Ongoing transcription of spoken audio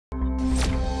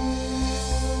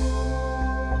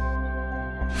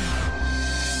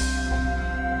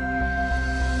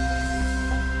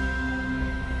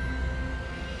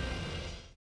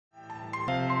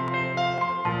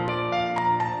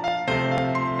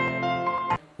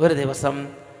ഒരു ദിവസം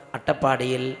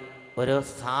അട്ടപ്പാടിയിൽ ഒരു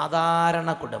സാധാരണ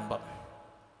കുടുംബം,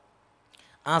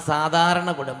 ആ സാധാരണ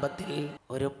കുടുംബത്തിൽ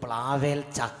ഒരു പ്ലാവേൽ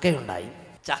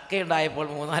ചക്കയുണ്ടായപ്പോൾ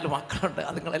 3-4 മക്കളുണ്ട്.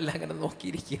 അതുങ്ങളെല്ലാം ഇങ്ങനെ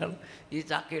നോക്കിയിരിക്കുകയാണ്. ഈ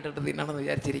ചക്ക ഇട്ടിട്ട് തിന്നണമെന്ന്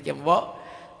വിചാരിച്ചിരിക്കുമ്പോൾ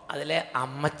അതിലെ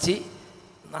അമ്മച്ചി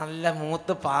നല്ല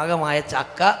മൂത്ത് പാകമായ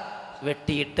ചക്ക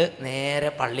വെട്ടിയിട്ട് നേരെ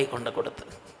പള്ളി കൊണ്ട് കൊടുത്ത്.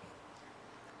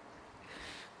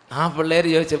 ആ പിള്ളേർ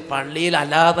ചോദിച്ചു, പള്ളിയിൽ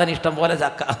അല്ലാതെ തന്നെ ഇഷ്ടം പോലെ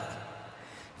ചക്ക,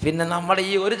 പിന്നെ നമ്മുടെ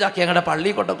ഈ ഒരു ചക്ക ഞങ്ങളുടെ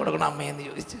പള്ളിയിൽ കൊണ്ട് കൊടുക്കണം അമ്മയെന്ന്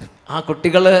ചോദിച്ചു. ആ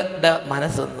കുട്ടികളുടെ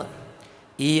മനസ്സൊന്ന്,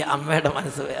 ഈ അമ്മയുടെ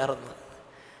മനസ്സ് വേറൊന്ന്.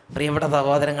 പ്രിയപ്പെട്ട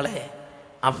സഹോദരങ്ങളെ,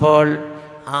 അപ്പോൾ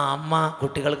ആ അമ്മ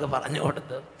കുട്ടികൾക്ക് പറഞ്ഞു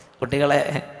കൊടുത്തു, കുട്ടികളെ,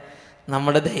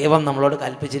 നമ്മുടെ ദൈവം നമ്മളോട്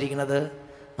കൽപ്പിച്ചിരിക്കുന്നത്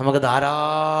നമുക്ക്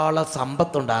ധാരാളം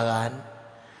സമ്പത്തുണ്ടാകാൻ,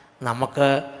 നമുക്ക്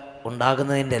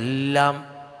ഉണ്ടാകുന്നതിൻ്റെ എല്ലാം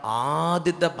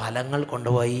ആദ്യത്തെ ഫലങ്ങൾ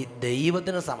കൊണ്ടുപോയി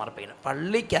ദൈവത്തിന് സമർപ്പിക്കണം.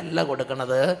 പള്ളിക്കല്ല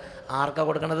കൊടുക്കണത്. ആർക്കാണ്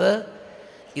കൊടുക്കണത്?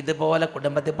 ഇതുപോലെ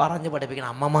കുടുംബത്തിൽ പറഞ്ഞു പഠിപ്പിക്കണം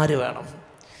അമ്മമാർ വേണം.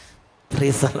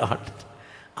 Praise the Lord.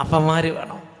 അപ്പന്മാർ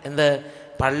വേണം. എന്ത്?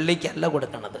 പള്ളിക്കല്ല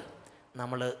കൊടുക്കണത്,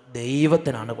 നമ്മൾ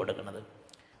ദൈവത്തിനാണ് കൊടുക്കുന്നത്.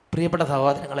 പ്രിയപ്പെട്ട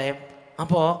സഹോദരങ്ങളെ,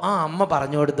 അപ്പോൾ ആ അമ്മ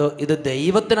പറഞ്ഞു കൊടുത്തു, ഇത്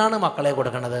ദൈവത്തിനാണ് മക്കളെ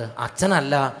കൊടുക്കണത്,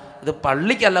 അച്ഛനല്ല. ഇത്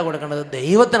പള്ളിക്കല്ല കൊടുക്കണത്,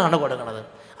 ദൈവത്തിനാണ് കൊടുക്കണത്.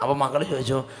 അപ്പോൾ മക്കൾ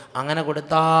ചോദിച്ചു, അങ്ങനെ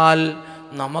കൊടുത്താൽ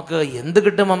നമുക്ക് എന്ത്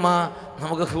കിട്ടും അമ്മ?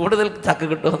 നമുക്ക് കൂടുതൽ ചക്ക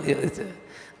കിട്ടുമെന്ന് ചോദിച്ചു.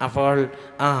 അപ്പോൾ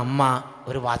ആ അമ്മ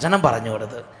ഒരു വചനം പറഞ്ഞു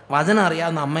കൊടുത്ത്, വചനം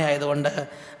അറിയാവുന്ന അമ്മയായതുകൊണ്ട്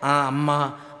ആ അമ്മ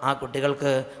ആ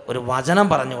കുട്ടികൾക്ക് ഒരു വചനം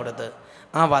പറഞ്ഞു കൊടുത്ത്.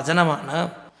 ആ വചനമാണ്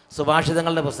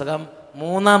സുഭാഷിതങ്ങളുടെ പുസ്തകം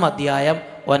 3-ാം അധ്യായം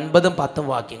 9-10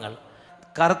 വാക്യങ്ങൾ.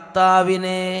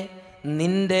 കർത്താവിനെ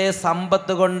നിൻ്റെ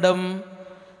സമ്പത്ത് കൊണ്ടും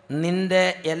നിൻ്റെ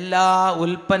എല്ലാ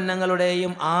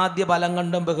ഉൽപ്പന്നങ്ങളുടെയും ആദ്യ ഫലം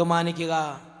കൊണ്ടും ബഹുമാനിക്കുക.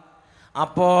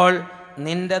 അപ്പോൾ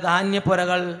നിൻ്റെ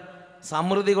ധാന്യപ്പുരകൾ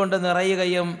സമൃദ്ധി കൊണ്ട്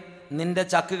നിറയുകയും നിൻ്റെ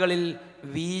ചക്കുകളിൽ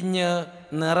വീഞ്ഞ്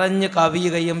നിറഞ്ഞു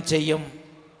കവിയുകയും ചെയ്യും.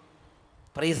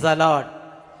 Praise the Lord.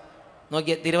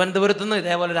 നോക്കിയേ, തിരുവനന്തപുരത്തു നിന്ന്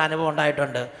ഇതേപോലൊരു അനുഭവം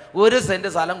ഉണ്ടായിട്ടുണ്ട്. 1 സെൻറ്റ്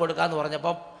സ്ഥലം കൊടുക്കാമെന്ന്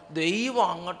പറഞ്ഞപ്പോൾ ദൈവം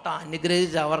അങ്ങോട്ട്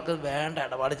അനുഗ്രഹിച്ച് അവർക്ക് വേണ്ട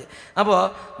ഇടപാട് ചെയ്യും. അപ്പോൾ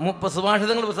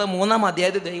സുഭാഷിതങ്ങൾ പുസ്തകം 3-ാം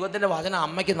അധ്യായത്തിൽ ദൈവത്തിൻ്റെ വചനം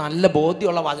അമ്മയ്ക്ക് നല്ല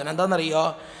ബോധ്യമുള്ള വചനം. എന്താണെന്നറിയോ?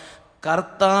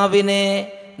 കർത്താവിനെ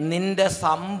നിൻ്റെ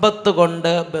സമ്പത്ത്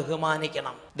കൊണ്ട്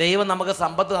ബഹുമാനിക്കണം. ദൈവം നമുക്ക്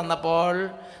സമ്പത്ത് തന്നപ്പോൾ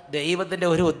ദൈവത്തിൻ്റെ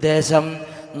ഒരു ഉദ്ദേശം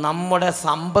നമ്മുടെ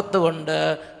സമ്പത്ത് കൊണ്ട്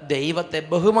ദൈവത്തെ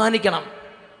ബഹുമാനിക്കണം.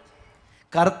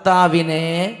 കർത്താവിനെ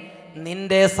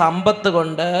നിൻ്റെ സമ്പത്ത്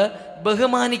കൊണ്ട്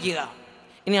ബഹുമാനിക്കുക.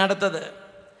 ഇനി അടുത്തത്,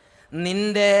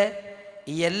 നിൻ്റെ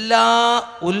എല്ലാ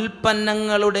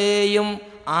ഉൽപ്പന്നങ്ങളുടെയും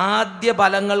ആദ്യ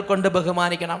ഫലങ്ങൾ കൊണ്ട്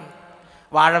ബഹുമാനിക്കണം.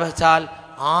 വാഴ വെച്ചാൽ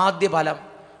ആദ്യ ഫലം,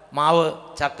 മാവ്,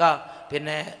 ചക്ക,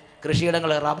 പിന്നെ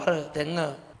കൃഷിയിടങ്ങൾ, റബ്ബർ, തെങ്ങ്,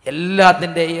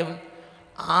 എല്ലാത്തിൻ്റെയും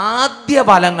ആദ്യ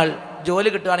ഫലങ്ങൾ. ജോലി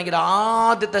കിട്ടുകയാണെങ്കിൽ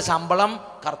ആദ്യത്തെ ശമ്പളം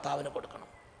കർത്താവിന് കൊടുക്കണം.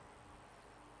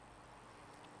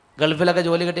 ഗൾഫിലൊക്കെ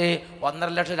ജോലി കിട്ടി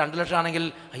 1.5 ലക്ഷം 2 ലക്ഷം ആണെങ്കിൽ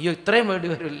അയ്യോ ഇത്രയും വേണ്ടി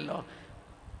വരുമല്ലോ,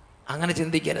 അങ്ങനെ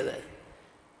ചിന്തിക്കരുത്.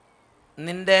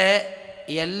 നിൻ്റെ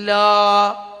എല്ലാ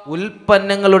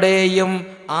ഉൽപ്പന്നങ്ങളുടെയും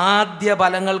ആദ്യ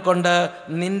ഫലങ്ങൾ കൊണ്ട്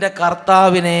നിൻ്റെ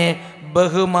കർത്താവിനെ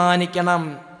ബഹുമാനിക്കണം.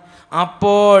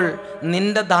 അപ്പോൾ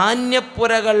നിൻ്റെ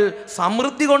ധാന്യപ്പുരകൾ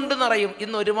സമൃദ്ധി കൊണ്ട് നിറയും.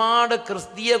 ഇന്ന് ഒരുപാട്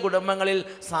ക്രിസ്തീയ കുടുംബങ്ങളിൽ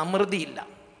സമൃദ്ധിയില്ല,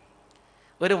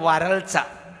 ഒരു വരൾച്ച,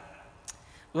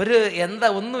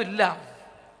 ഒന്നുമില്ല.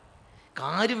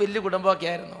 കാര്യം വലിയ കുടുംബമൊക്കെ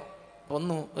ആയിരുന്നു,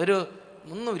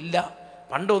 ഒന്നുമില്ല.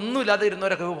 പണ്ട് ഒന്നുമില്ലാതെ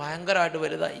ഇരുന്നവരൊക്കെ ഭയങ്കരമായിട്ട്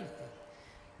വലുതായി.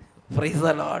 Praise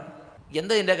the Lord.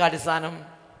 എന്താ ഇതിൻ്റെയൊക്കെ അടിസ്ഥാനം?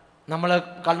 നമ്മൾ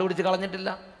കള്ളു കുടിച്ച് കളഞ്ഞിട്ടില്ല,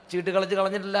 ചീട്ട് കളിച്ച്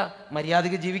കളഞ്ഞിട്ടില്ല,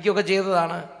 മര്യാദയ്ക്ക് ജീവിക്കുകയൊക്കെ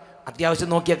ചെയ്തതാണ്, അത്യാവശ്യം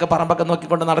നോക്കിയൊക്കെ പറമ്പൊക്കെ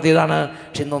നോക്കിക്കൊണ്ട് നടത്തിയതാണ്.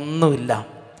 പക്ഷെ ഇന്നൊന്നുമില്ല.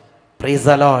 Praise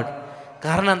the Lord.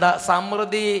 കാരണം എന്താ?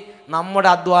 സമൃദ്ധി നമ്മുടെ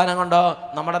അധ്വാനം കൊണ്ടോ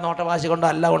നമ്മുടെ നോട്ടവാശി കൊണ്ടോ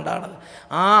അല്ല ഉണ്ടാകുന്നത്.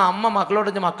 ആ അമ്മ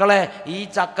മക്കളോട് മക്കളെ, ഈ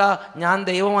ചക്ക ഞാൻ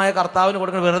ദൈവമായ കർത്താവിന്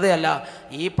കൊടുക്കുന്നത് വെറുതെ അല്ല.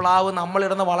 ഈ പ്ലാവ്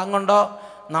നമ്മളിടുന്ന വളം കൊണ്ടോ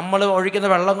നമ്മൾ ഒഴിക്കുന്ന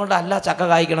വെള്ളം കൊണ്ടല്ല ചക്ക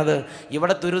കായ്ക്കണത്.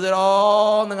 ഇവിടെ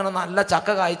തുരുതുരോന്നിങ്ങനെ നല്ല ചക്ക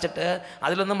കായ്ച്ചിട്ട്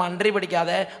അതിലൊന്നും മണ്ടരി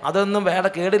പിടിക്കാതെ, അതൊന്നും വേറെ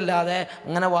കേടില്ലാതെ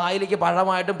അങ്ങനെ വായിലേക്ക്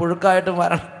പഴമായിട്ടും പുഴുക്കായിട്ടും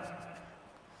വരണം.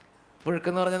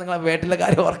 പുഴുക്കെന്ന് പറഞ്ഞാൽ നിങ്ങളെ വീട്ടിലെ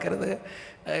കാര്യം ഓർക്കരുത്.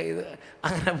 ഇത്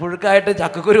അങ്ങനെ പുഴുക്കായിട്ടും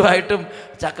ചക്കക്കുരുവായിട്ടും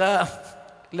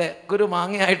കുരു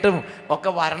മാങ്ങയായിട്ടും ഒക്കെ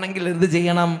വരണമെങ്കിൽ എന്ത്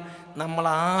ചെയ്യണം? നമ്മൾ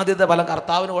ആദ്യത്തെ ഫലം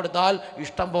കർത്താവിന് കൊടുത്താൽ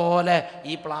ഇഷ്ടം പോലെ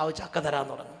ഈ പ്ലാവ് ചക്ക തരാൻ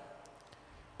തുടങ്ങും.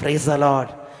 Praise the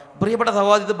Lord. പ്രിയപ്പെട്ട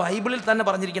സഹോദരി, ഇത് ബൈബിളിൽ തന്നെ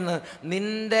പറഞ്ഞിരിക്കുന്നത്,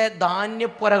 നിൻ്റെ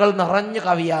ധാന്യപ്പുരകൾ നിറഞ്ഞു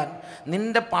കവിയാൻ,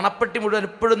 നിൻ്റെ പണപ്പെട്ടി മുഴുവൻ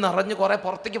എപ്പോഴും നിറഞ്ഞ് കുറേ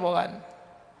പുറത്തേക്ക് പോകാൻ.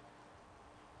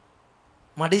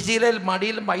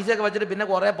 മടിയിൽ പൈസയൊക്കെ വെച്ചിട്ട് പിന്നെ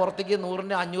കുറേ പുറത്തേക്ക്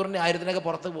 100-ൻ്റെ 500-ൻ്റെ 1000-ത്തിനൊക്കെ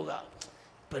പുറത്ത് പോകുക,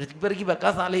 പെറുക്കി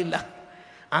വെക്കാൻ സ്ഥലമില്ല.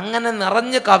 അങ്ങനെ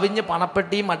നിറഞ്ഞ് കവിഞ്ഞ്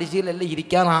പണപ്പെട്ടിയും മടിശീലെല്ലാം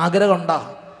ഇരിക്കാൻ ആഗ്രഹമുണ്ടോ?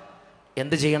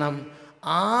 എന്ത് ചെയ്യണം?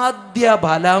 ആദ്യ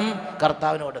ഫലം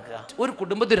കർത്താവിന് കൊടുക്കുക. ഒരു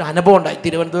കുടുംബത്തിൽ ഒരു അനുഭവം ഉണ്ടായി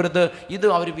തിരുവനന്തപുരത്ത്. ഇത്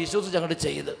അവർ വിശ്വസിച്ച് അങ്ങോട്ട്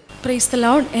ചെയ്ത്. Praise the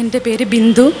Lord. എൻ്റെ പേര്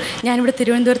ബിന്ദു. ഞാനിവിടെ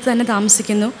തിരുവനന്തപുരത്ത് തന്നെ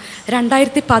താമസിക്കുന്നു.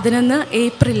 2011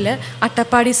 ഏപ്രിലിൽ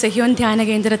അട്ടപ്പാടി സെഹിയോൻ ധ്യാന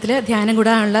കേന്ദ്രത്തിൽ ധ്യാനം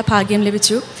കൂടാനുള്ള ഭാഗ്യം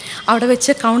ലഭിച്ചു. അവിടെ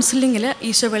വെച്ച് കൗൺസിലിങ്ങിൽ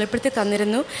ഈശോ വെളിപ്പെടുത്തി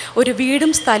തന്നിരുന്നു ഒരു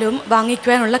വീടും സ്ഥലവും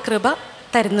വാങ്ങിക്കുവാനുള്ള കൃപ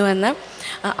തരുന്നുവെന്ന്.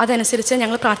 അതനുസരിച്ച്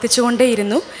ഞങ്ങൾ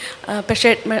പ്രാർത്ഥിച്ചുകൊണ്ടേയിരുന്നു. പക്ഷേ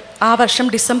ആ വർഷം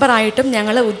ഡിസംബർ ആയിട്ടും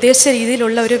ഞങ്ങൾ ഉദ്ദേശിച്ച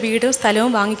രീതിയിലുള്ള ഒരു വീടും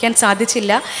സ്ഥലവും വാങ്ങിക്കാൻ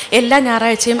സാധിച്ചില്ല. എല്ലാ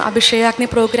ഞായറാഴ്ചയും അഭിഷേകാഗ്നി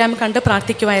പ്രോഗ്രാം കണ്ട്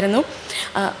പ്രാർത്ഥിക്കുമായിരുന്നു.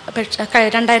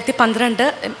 2012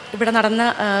 ഇവിടെ നടന്ന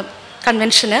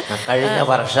കൺവെൻഷന്, കഴിഞ്ഞ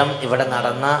വർഷം ഇവിടെ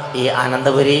നടന്ന ഈ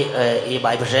അനന്തപുരി ഈ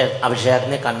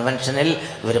അഭിഷേകാഗ്നി കൺവെൻഷനിൽ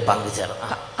ഇവർ പങ്കുചേർന്നു.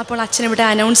 അപ്പോൾ അച്ഛൻ ഇവിടെ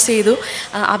അനൗൺസ് ചെയ്തു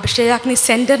അഭിഷേകാഗ്നി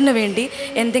സെൻറ്ററിന് വേണ്ടി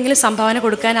എന്തെങ്കിലും സംഭാവന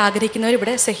കൊടുക്കാൻ ആഗ്രഹിക്കുന്നവർ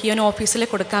ഇവിടെ സെഹിയോൻ ഓഫീസിൽ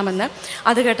കൊടുക്കാമെന്ന്.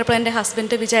 അത് കേട്ടപ്പോൾ എൻ്റെ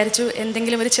ഹസ്ബൻഡ് വിചാരിച്ചു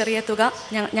എന്തെങ്കിലും ഒരു ചെറിയ തുക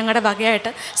ഞങ്ങളുടെ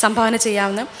വകയായിട്ട് സംഭാവന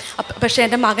ചെയ്യാമെന്ന്. പക്ഷേ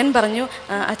എൻ്റെ മകൻ പറഞ്ഞു,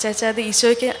 അച്ചാച്ച അത്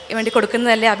ഈശോയ്ക്ക് വേണ്ടി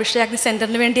കൊടുക്കുന്നതല്ലേ, അഭിഷേകാഗ്നി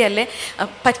സെൻറ്ററിന് വേണ്ടിയല്ലേ,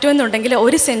 പറ്റുമെന്നുണ്ടെങ്കിൽ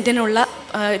 1 സെൻറ്റിനുള്ള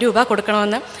രൂപ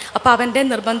കൊടുക്കണമെന്ന്. അപ്പോൾ അവൻ്റെ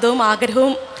നിർബന്ധവും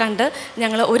ആഗ്രഹവും കണ്ട്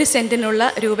ഞങ്ങൾ 1 സെൻറ്റിനുള്ള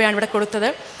രൂപയാണ് ഇവിടെ കൊടുത്തത്.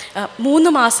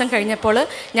 3 മാസം കഴിഞ്ഞപ്പോൾ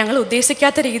ഞങ്ങൾ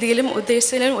ഉദ്ദേശിക്കാത്ത രീതിയിലും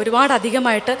ഒരുപാട്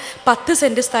അധികമായിട്ട് 10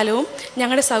 സെൻറ്റ് സ്ഥലവും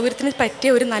ഞങ്ങളുടെ സൗകര്യത്തിന് പറ്റിയ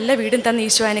ഒരു നല്ല വീടും തന്ന്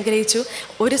ഈശോ അനുഗ്രഹിച്ചു.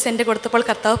 1 സെൻറ്റ് കൊടുത്തപ്പോൾ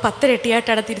കർത്താവ് 10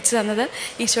 ഇരട്ടിയായിട്ടാണ് തിരിച്ചു തന്നത്.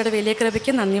 ഈശോയുടെ വലിയ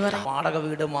കൃപയ്ക്ക് നന്ദി പറയും. വാടക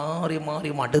വീട് മാറി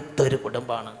മാറി മടുത്തൊരു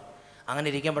കുടുംബമാണ്. അങ്ങനെ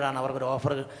ഇരിക്കുമ്പോഴാണ് അവർക്കൊരു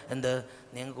ഓഫർ,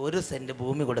 നിങ്ങൾക്ക് 1 സെൻറ്റ്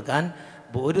ഭൂമി കൊടുക്കാൻ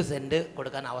 1 സെൻറ്റ്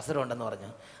കൊടുക്കാൻ അവസരമുണ്ടെന്ന് പറഞ്ഞു.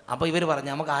 അപ്പോൾ ഇവർ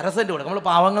പറഞ്ഞു നമുക്ക് 1/2 സെൻറ്റ് കൊടുക്കാം, നമ്മൾ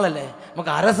പാവങ്ങളല്ലേ,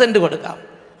 നമുക്ക് 1/2 സെൻറ്റ് കൊടുക്കാം.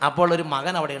 അപ്പോൾ ഒരു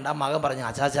മകൻ അവിടെ ഉണ്ട്. ആ മകൻ പറഞ്ഞു,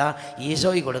 അച്ചാച്ചാ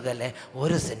ഈശോയ്ക്ക് കൊടുക്കല്ലേ,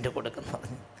 1 സെൻറ്റ് കൊടുക്കുന്നു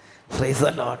പറഞ്ഞു. Praise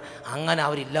the Lord. അങ്ങനെ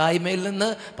അവരില്ലായ്മയിൽ നിന്ന്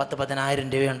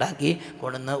 10,000 രൂപ ഉണ്ടാക്കി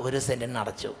കൊണ്ടുവന്ന് 1 സെൻറ്റിന്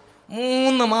അടച്ചു.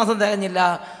 3 മാസം തികഞ്ഞില്ല,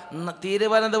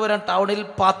 തിരുവനന്തപുരം ടൗണിൽ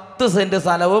 10 സെൻറ്റ്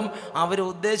സ്ഥലവും അവർ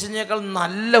ഉദ്ദേശിച്ചേക്കാൾ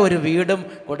നല്ല ഒരു വീടും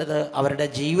കൊടുത്ത് അവരുടെ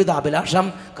ജീവിതാഭിലാഷം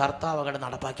കർത്താവ് അങ്ങോട്ട്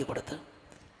നടപ്പാക്കി കൊടുത്ത്.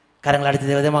 കരങ്ങളടിച്ച്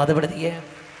ദൈവത്തെ മഹത്വപ്പെടുത്തിയേ.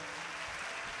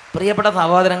 പ്രിയപ്പെട്ട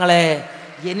സഹോദരങ്ങളെ,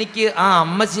 എനിക്ക് ആ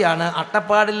അമ്മച്ചിയാണ്,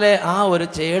 അട്ടപ്പാടിലെ ആ ഒരു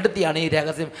ചേടത്തിയാണ് ഈ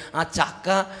രഹസ്യം, ആ ചക്ക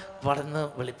പടന്ന്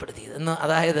വെളിപ്പെടുത്തിയത് എന്ന്.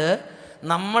 അതായത്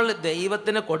നമ്മൾ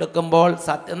ദൈവത്തിന് കൊടുക്കുമ്പോൾ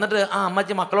എന്നിട്ട് ആ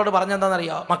അമ്മച്ചി മക്കളോട്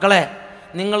പറഞ്ഞെന്താണെന്നറിയോ, മക്കളെ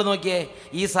നിങ്ങൾ നോക്കിയേ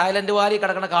ഈ സൈലൻറ്റ് വാലി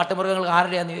കിടക്കുന്ന കാട്ടുമൃഗങ്ങൾ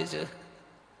ആരുടെയാന്ന് ചോദിച്ചു.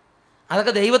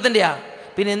 അതൊക്കെ ദൈവത്തിൻ്റെയാ.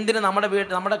 പിന്നെ എന്തിന്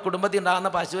നമ്മുടെ കുടുംബത്തിൽ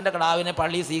ഉണ്ടാകുന്ന പശുവിൻ്റെ കിടാവിനെ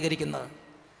പള്ളി സ്വീകരിക്കുന്നത്?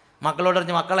 മക്കളോട്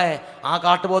പറഞ്ഞു, മക്കളെ ആ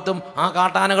കാട്ടുപോത്തും ആ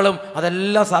കാട്ടാനകളും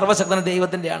അതെല്ലാം സർവ്വശക്തനും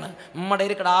ദൈവത്തിൻ്റെയാണ്. നമ്മുടെ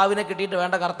ഒരു കിടാവിനെ കിട്ടിയിട്ട്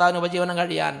വേണ്ട കർത്താവിന് ഉപജീവനം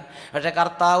കഴിയാൻ. പക്ഷേ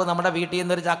കർത്താവ് നമ്മുടെ വീട്ടിൽ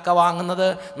നിന്നൊരു ചക്ക വാങ്ങുന്നത്,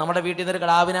 നമ്മുടെ വീട്ടിൽ നിന്നൊരു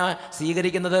കിടാവിനെ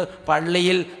സ്വീകരിക്കുന്നത്,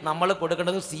 പള്ളിയിൽ നമ്മൾ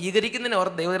കൊടുക്കേണ്ടത് സ്വീകരിക്കുന്നതിന്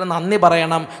ഓർത്ത് ദൈവത്തിന് നന്ദി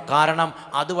പറയണം. കാരണം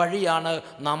അതുവഴിയാണ്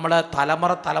നമ്മുടെ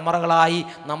തലമുറകളായി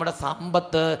നമ്മുടെ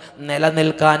സമ്പത്ത്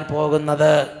നിലനിൽക്കാൻ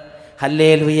പോകുന്നത്.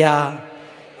 ഹല്ലേലൂയ.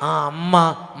 ആ അമ്മ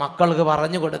മക്കൾക്ക്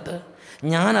പറഞ്ഞു കൊടുത്ത്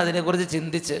ഞാൻ അതിനെക്കുറിച്ച്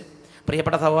ചിന്തിച്ച്,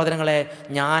 പ്രിയപ്പെട്ട സഹോദരങ്ങളെ,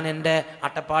 ഞാൻ എൻ്റെ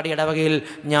അട്ടപ്പാടി ഇടവകയിൽ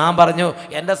ഞാൻ പറഞ്ഞു,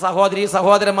 എൻ്റെ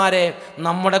സഹോദരന്മാരെ,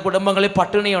 നമ്മുടെ കുടുംബങ്ങളിൽ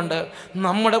പട്ടിണിയുണ്ട്,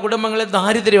 നമ്മുടെ കുടുംബങ്ങളിൽ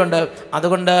ദാരിദ്ര്യമുണ്ട്.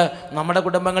 അതുകൊണ്ട് നമ്മുടെ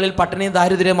കുടുംബങ്ങളിൽ പട്ടിണിയും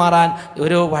ദാരിദ്ര്യം മാറാൻ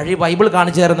ഒരു വഴി ബൈബിൾ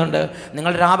കാണിച്ചു തരുന്നുണ്ട്.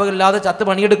 നിങ്ങൾ രാപകലില്ലാതെ ചത്ത്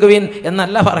പണിയെടുക്കുവിൻ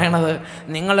എന്നല്ല പറയണത്.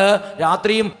 നിങ്ങൾ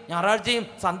രാത്രിയും ഞായറാഴ്ചയും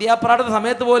സന്ധ്യാപ്രാർത്ഥന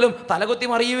സമയത്ത് പോലും തലകുത്തി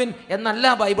മറിയുവിൻ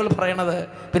എന്നല്ല ബൈബിൾ പറയണത്.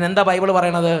 പിന്നെന്താ ബൈബിൾ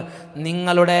പറയണത്?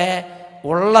 നിങ്ങളുടെ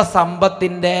ഉള്ള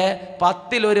സമ്പത്തിൻ്റെ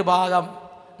 10-1 ഭാഗം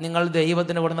നിങ്ങൾ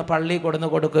ദൈവത്തിന് കൊടുന്ന് പള്ളി കൊടുന്ന്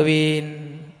കൊടുക്കുവീൻ.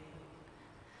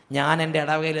 ഞാൻ എൻ്റെ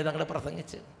ഇടവകയിൽ ഞങ്ങൾ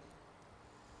പ്രസംഗിച്ച്.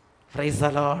 Praise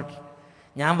the Lord.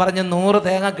 ഞാൻ പറഞ്ഞു 100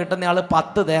 തേങ്ങ കിട്ടുന്നയാൾ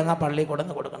 10 തേങ്ങ പള്ളി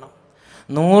കൊടുന്ന് കൊടുക്കണം.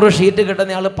 100 ഷീറ്റ്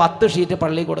കിട്ടുന്നയാൾ 10 ഷീറ്റ്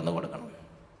പള്ളി കൊടുന്ന് കൊടുക്കണം.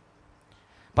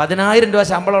 10,000 രൂപ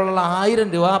ശമ്പളമുള്ള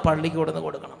 1000 രൂപ പള്ളിക്ക് കൊടുന്ന്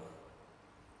കൊടുക്കണം.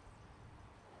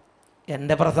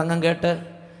 എൻ്റെ പ്രസംഗം കേട്ട്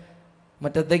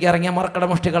മുറ്റത്തേക്ക് ഇറങ്ങിയ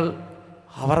മർക്കടമുഷ്ടികൾ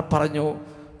അവർ പറഞ്ഞു,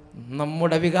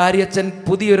 നമ്മുടെ വികാരിയച്ഛൻ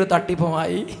പുതിയൊരു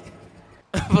തട്ടിപ്പുമായി.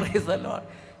 Praise the Lord.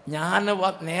 ഞാൻ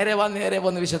നേരെ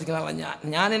വന്ന് വിശ്വസിക്കുന്നതാണ്.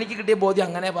 ഞാൻ എനിക്ക് കിട്ടിയ ബോധ്യം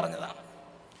അങ്ങനെ പറഞ്ഞതാണ്.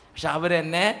 പക്ഷെ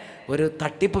അവരെന്നെ ഒരു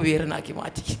തട്ടിപ്പ് വീരനാക്കി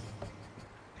മാറ്റി.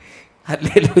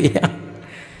 ഹല്ലേലൂയ.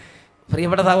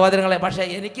 പ്രിയപ്പെട്ട സഹോദരങ്ങളെ, പക്ഷേ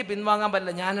എനിക്ക് പിൻവാങ്ങാൻ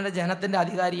പറ്റില്ല. ഞാൻ എൻ്റെ ജനത്തിൻ്റെ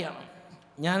അധികാരിയാണ്.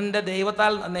 ഞാൻ എൻ്റെ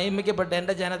ദൈവത്താൽ നിയമിക്കപ്പെട്ട്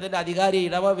എൻ്റെ ജനത്തിൻ്റെ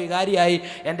ഇടവ വികാരിയായി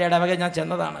എൻ്റെ ഇടവക ഞാൻ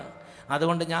ചെന്നതാണ്.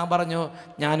 അതുകൊണ്ട് ഞാൻ പറഞ്ഞു,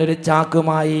 ഞാനൊരു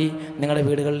ചാക്കുമായി നിങ്ങളുടെ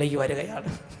വീടുകളിലേക്ക് വരികയാണ്.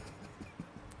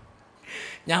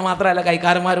 ഞാൻ മാത്രമല്ല,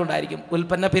 കൈക്കാരന്മാരും ഉണ്ടായിരിക്കും.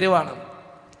 ഉൽപ്പന്ന പിരിവാണ്,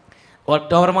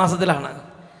 ഒക്ടോബർ മാസത്തിലാണ്.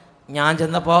 ഞാൻ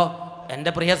ചെന്നപ്പോൾ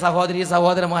എൻ്റെ പ്രിയ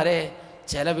സഹോദരന്മാരെ,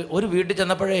 ഒരു വീട്ടിൽ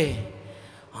ചെന്നപ്പോഴേ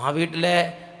ആ വീട്ടിലെ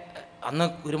അന്ന്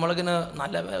കുരുമുളകിന്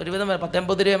നല്ല ഒരുവിധം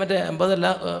 10-80 രൂപ, മറ്റേ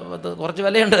 80 കുറച്ച്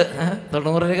വിലയുണ്ട്,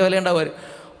 90 രൂപ വിലയുണ്ടാവും.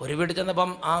 ഒരു വീട്ടിൽ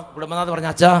ചെന്നപ്പം ആ കുടുംബനാഥ്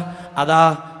പറഞ്ഞു, അച്ഛാ അതാ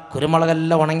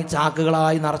കുരുമുളകെല്ലാം ഉണങ്ങി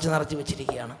ചാക്കുകളായി നിറച്ച്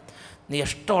വെച്ചിരിക്കുകയാണ്. നീ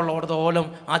ഇഷ്ടമുള്ളടത്തോളം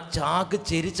ആ ചാക്ക്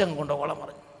ചെരിച്ചങ്ങ് കൊണ്ടുപോകണം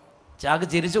പറഞ്ഞു. ചാക്ക്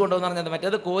ചെരിച്ച് കൊണ്ടുപോകുന്ന പറഞ്ഞാൽ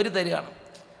മറ്റേത് കോരി തരികയാണ്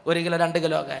 1 കിലോ 2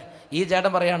 കിലോ ഒക്കെ. ഈ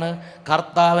ചേട്ടൻ പറയാണ്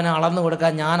കർത്താവിന് അളന്നു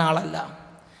കൊടുക്കാൻ ഞാൻ ആളല്ല,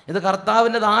 ഇത്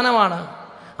കർത്താവിൻ്റെ ദാനമാണ്.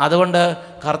 അതുകൊണ്ട്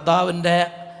കർത്താവിൻ്റെ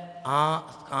ആ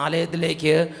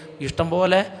ആലയത്തിലേക്ക് ഇഷ്ടം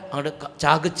പോലെ അങ്ങോട്ട്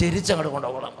ചാക്ക് ചെരിച്ചങ്ങോട്ട്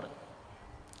കൊണ്ടുപോകണം പറഞ്ഞു.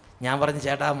 ഞാൻ പറഞ്ഞു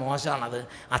ചേട്ടാ മോശമാണത്,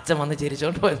 അച്ഛൻ വന്ന്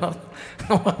ചിരിച്ചോണ്ട് പോയെന്ന് പറഞ്ഞു.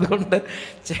 അതുകൊണ്ട്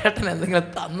ചേട്ടൻ എന്തെങ്കിലും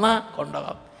തന്നാൽ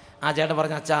കൊണ്ടുപോകാം. ആ ചേട്ടൻ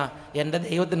പറഞ്ഞു അച്ഛാ എൻ്റെ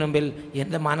ദൈവത്തിന് മുമ്പിൽ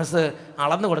എൻ്റെ മനസ്സ്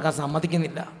അളന്നു കൊടുക്കാൻ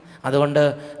സമ്മതിക്കുന്നില്ല, അതുകൊണ്ട്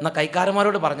എന്നാൽ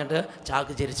കൈക്കാരന്മാരോട് പറഞ്ഞിട്ട്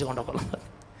ചാക്ക് ചിരിച്ച് കൊണ്ടുപോകണം.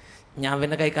 ഞാൻ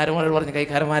പിന്നെ കൈക്കാരന്മാരോട് പറഞ്ഞു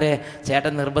കൈക്കാരന്മാരെ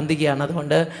ചേട്ടൻ നിർബന്ധിക്കുകയാണ്,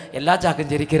 അതുകൊണ്ട് എല്ലാ ചാക്കും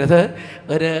ചിരിക്കരുത്,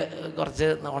 കുറച്ച്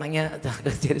ഉണങ്ങിയ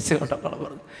ചാക്ക് ചിരിച്ച് കൊണ്ടുപോകണം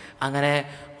പറഞ്ഞു. അങ്ങനെ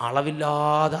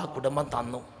അളവില്ലാതെ ആ കുടുംബം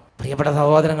തന്നു. പ്രിയപ്പെട്ട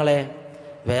സഹോദരങ്ങളെ,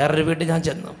 വേറൊരു വീട്ടിൽ ഞാൻ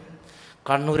ചെന്നു,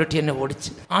 കണ്ണൂരട്ടി എന്നെ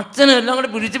ഓടിച്ച്. അച്ഛനും എല്ലാം കൂടെ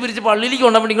പിരിച്ച് പള്ളിയിലേക്ക്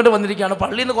കൊണ്ടുപോകാൻ വേണ്ടി ഇങ്ങോട്ട് വന്നിരിക്കുകയാണ്.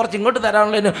 പള്ളിയിൽ നിന്ന് കുറച്ച് ഇങ്ങോട്ട്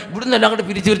തരാനുള്ളതിന് ഇവിടുന്ന് എല്ലാം കൂടെ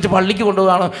പിരിച്ച് പള്ളിക്ക്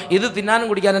കൊണ്ടുപോകാണ്, ഇത് തിന്നാനും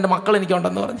കുടിക്കാനും എൻ്റെ മക്കൾ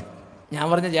എനിക്കുണ്ടെന്ന് പറഞ്ഞു. ഞാൻ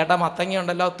പറഞ്ഞു ചേട്ടാ മത്തങ്ങ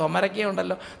ഉണ്ടല്ലോ,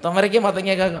 തൊമരക്കയുണ്ടല്ലോ, തൊമരക്കയും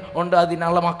മത്തങ്ങയൊക്കെ ഉണ്ട്, അത്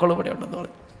തിന്നാനുള്ള മക്കളും ഇവിടെ ഉണ്ടെന്ന്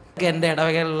പറഞ്ഞു. ഒക്കെ എൻ്റെ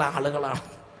ഇടവകയിലുള്ള ആളുകളാണ്.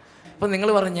 അപ്പം നിങ്ങൾ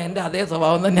പറഞ്ഞു എൻ്റെ അതേ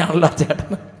സ്വഭാവം തന്നെയാണല്ലോ ആ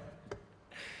ചേട്ടൻ.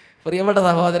 പ്രിയപ്പെട്ട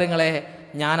സഹോദരങ്ങളെ,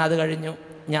 ഞാനത് കഴിഞ്ഞു,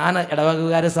 ഞാൻ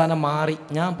ഇടവകകാര സ്ഥാനം മാറി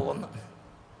ഞാൻ പോന്നു.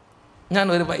 ഞാൻ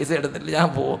ഒരു പൈസ എടുത്തില്ല, ഞാൻ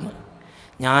പോകുന്നു.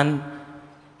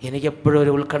 എനിക്കെപ്പോഴും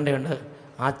ഒരു ഉത്കണ്ഠയുണ്ട്,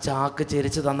 ആ ചാക്ക്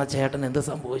ചെരിച്ച് തന്ന ചേട്ടൻ എന്ത്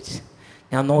സംഭവിച്ചു.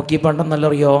 ഞാൻ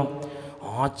നോക്കിയപ്പോണ്ടെന്നല്ലറിയോ,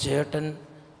 ആ ചേട്ടൻ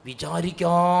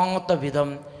വിചാരിക്കാത്ത വിധം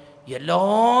എല്ലാ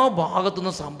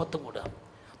ഭാഗത്തുനിന്നും സമ്പത്ത് കൂടുക.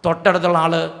 തൊട്ടടുത്തുള്ള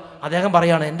ആൾ അദ്ദേഹം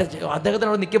പറയുകയാണ്,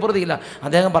 അദ്ദേഹത്തിനോട് നിൽക്കപ്രതിയില്ല,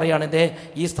 അദ്ദേഹം പറയുകയാണ്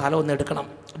ഈ സ്ഥലം ഒന്ന് എടുക്കണം,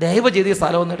 ദയവ് ചെയ്ത് ഈ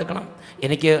സ്ഥലം ഒന്ന് എടുക്കണം,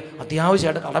 എനിക്ക്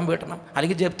അത്യാവശ്യമായിട്ട് കടം വീട്ടണം,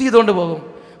 അല്ലെങ്കിൽ ജപ്തി ചെയ്തുകൊണ്ട് പോകും.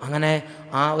 അങ്ങനെ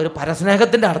ആ ഒരു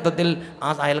പരസ്നേഹത്തിൻ്റെ അർത്ഥത്തിൽ ആ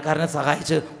അയൽക്കാരനെ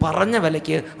സഹായിച്ച് പറഞ്ഞ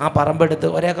വിലയ്ക്ക് ആ പറമ്പെടുത്ത്,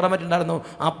 1 ഏക്കർ മറ്റുണ്ടായിരുന്നു,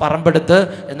 ആ പറമ്പെടുത്ത്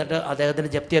എന്നിട്ട് അദ്ദേഹത്തിന്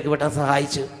ജപ്തിയൊക്കെ വിട്ടാൻ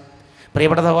സഹായിച്ചു.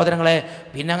 പ്രിയപ്പെട്ട സഹോദരങ്ങളെ,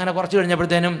 പിന്നെ അങ്ങനെ കുറച്ച്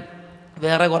കഴിഞ്ഞപ്പോഴത്തേനും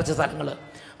വേറെ കുറച്ച് സ്ഥലങ്ങൾ.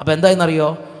 അപ്പോൾ എന്തായെന്നറിയോ,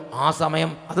 ആ സമയം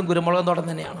അതും കുരുമുളക് തോട്ടം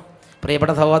തന്നെയാണ്.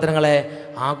 പ്രിയപ്പെട്ട സഹോദരങ്ങളെ,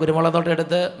 ആ കുരുമുളക് തോട്ടം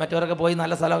എടുത്ത് മറ്റവരൊക്കെ പോയി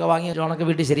നല്ല സ്ഥലമൊക്കെ വാങ്ങി ജോണൊക്കെ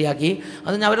വീട്ടിൽ ശരിയാക്കി.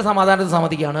 അത് ഞാൻ അവർ സമാധാനത്തിൽ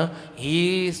സമ്മതിക്കുകയാണ്. ഈ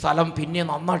സ്ഥലം പിന്നെ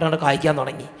നന്നായിട്ടാണ് കായ്ക്കാൻ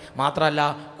തുടങ്ങി. മാത്രമല്ല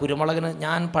കുരുമുളകിന്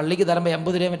ഞാൻ പള്ളിക്ക് തരുമ്പോൾ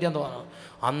 80 രൂപ പറ്റിയാന്ന് തോന്നുന്നു,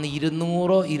 അന്ന്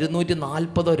 200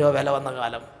 240 രൂപ വില വന്ന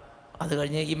കാലം. അത്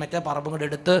കഴിഞ്ഞ് ഈ മറ്റേ പറമ്പും കൂടെ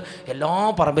എടുത്ത് എല്ലാ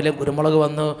പറമ്പിലും കുരുമുളക്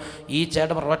വന്നു. ഈ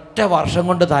ചേട്ടൻ ഒറ്റ വർഷം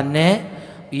കൊണ്ട് തന്നെ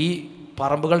ഈ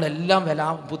പറമ്പുകളുടെ എല്ലാം വില,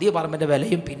 പുതിയ പറമ്പിൻ്റെ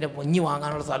വിലയും പിന്നെ പൊഞ്ഞി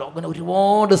വാങ്ങാനുള്ള സ്ഥലവും, അങ്ങനെ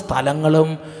ഒരുപാട് സ്ഥലങ്ങളും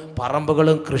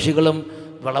പറമ്പുകളും കൃഷികളും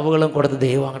വിളവുകളും കൊടുത്ത്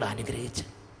ദൈവം അങ്ങോട്ട് അനുഗ്രഹിച്ച്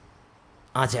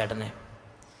ആ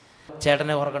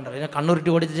ചേട്ടനെ ഓർക്കണ്ടല്ലോ, പിന്നെ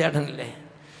കണ്ണൂരിട്ട് ഓടിച്ച ചേട്ടനില്ലേ,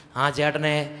 ആ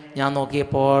ചേട്ടനെ ഞാൻ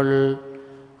നോക്കിയപ്പോൾ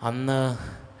അന്ന്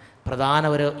പ്രധാന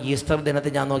ഒരു ഈസ്റ്റർ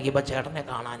ദിനത്തിൽ ഞാൻ നോക്കിയപ്പോൾ ചേട്ടനെ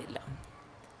കാണാനില്ല.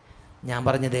 ഞാൻ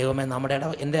പറഞ്ഞു ദൈവമേ,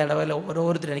 എൻ്റെ ഇടവകയിലെ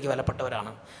ഓരോരുത്തരും എനിക്ക്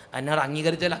വിലപ്പെട്ടവരാണ്, എന്നോട്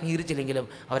അംഗീകരിച്ചില്ലെങ്കിലും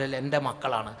അവരെല്ലാം എൻ്റെ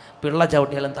മക്കളാണ്. പിള്ള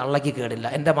ചവിട്ടിയാലും തള്ളയ്ക്ക് കേടില്ല,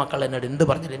 എൻ്റെ മക്കൾ എന്നോട് എന്ത്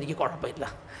പറഞ്ഞാലും എനിക്ക് കുഴപ്പമില്ല.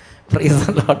 Praise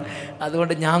the Lord.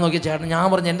 അതുകൊണ്ട് ഞാൻ നോക്കിയ ചേട്ടൻ, ഞാൻ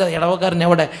പറഞ്ഞു എൻ്റെ ഇടവക്കാരൻ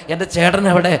എവിടെ, എൻ്റെ ചേട്ടൻ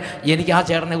എവിടെ, എനിക്ക് ആ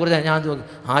ചേട്ടനെ കുറിച്ച് ഞാൻ ചോദിച്ചു.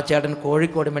 ആ ചേട്ടൻ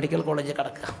കോഴിക്കോട് മെഡിക്കൽ കോളേജിൽ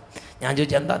കിടക്കുക. ഞാൻ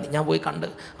ചോദിച്ചു എന്താ, ഞാൻ പോയി കണ്ട്.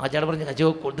 ആ ചേട്ടൻ പറഞ്ഞു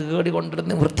അച്ഛോ കൊതുകേടി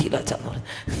കൊണ്ടിരുന്ന് വൃത്തിയില്ല അച്ഛന്ന് പറഞ്ഞു.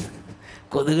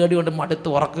 കൊതുകേടി കൊണ്ട് മടുത്ത്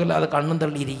ഉറക്കമില്ലാതെ കണ്ണും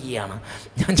തള്ളിയിരിക്കുകയാണ്.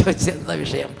 ഞാൻ ചോദിച്ചത് എന്താ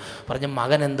വിഷയം, പറഞ്ഞ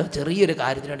മകൻ എന്തോ ചെറിയൊരു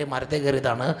കാര്യത്തിന് വേണ്ടി മരത്തെ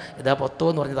കയറിയതാണ്, ഇതാ പൊത്തോ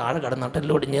എന്ന് പറഞ്ഞ് താഴെ കടന്ന്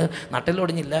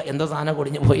നട്ടലൊടിഞ്ഞില്ല, എന്തോ സാധനം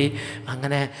ഒടിഞ്ഞ് പോയി.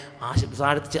 അങ്ങനെ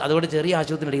അതുകൊണ്ട് ചെറിയ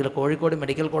ആശുപത്രി കോഴിക്കോട്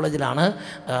മെഡിക്കൽ കോളേജിലാണ്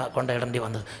കൊണ്ടിടേണ്ടി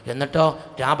വന്നത്. എന്നിട്ടോ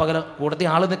രാപകലം കൂടത്തി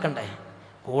ആൾ നിൽക്കണ്ടേ,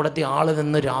 കൂടത്തി ആൾ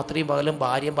നിന്ന് രാത്രിയും പകലും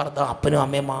ഭാര്യയും ഭർത്താവും അപ്പനും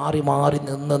അമ്മയും മാറി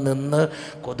നിന്ന്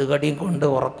കൊതുകടിയും കൊണ്ട്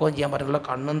ഉറക്കവും ചെയ്യാൻ പറ്റില്ല,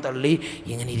 കണ്ണും തള്ളി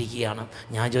ഇങ്ങനെ ഇരിക്കുകയാണ്.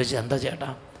 ഞാൻ ചോദിച്ചു എന്താ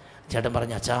ചേട്ടൻ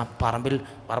പറഞ്ഞു അച്ഛാ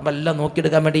പറമ്പെല്ലാം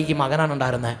നോക്കിയെടുക്കാൻ വേണ്ടി ഈ മകനാണ്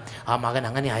ഉണ്ടായിരുന്നത്, ആ മകൻ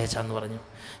അങ്ങനെ അയച്ചാന്ന് പറഞ്ഞു.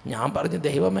 ഞാൻ പറഞ്ഞു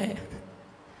ദൈവമേ,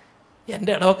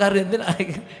 എൻ്റെ ഇടവക്കാരൻ എന്തിനാ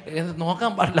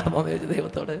നോക്കാൻ പാടില്ല എന്ന് ചോദിച്ചു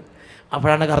ദൈവത്തോട്.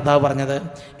 അപ്പോഴാണ് കർത്താവ് പറഞ്ഞത്,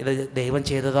 ഇത് ദൈവം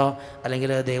ചെയ്തതോ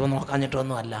അല്ലെങ്കിൽ ദൈവം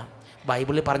നോക്കാഞ്ഞിട്ടൊന്നും അല്ല.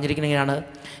 ബൈബിളിൽ പറഞ്ഞിരിക്കുന്നതാണ്,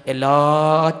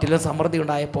 എല്ലാറ്റിലും സമൃദ്ധി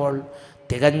ഉണ്ടായപ്പോൾ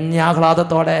തികഞ്ഞ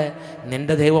ആഹ്ലാദത്തോടെ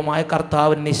നിൻ്റെ ദൈവമായ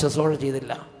കർത്താവിന് നീ ശുശ്രൂഷ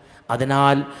ചെയ്തില്ല.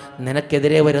 അതിനാൽ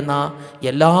നിനക്കെതിരെ വരുന്ന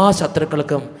എല്ലാ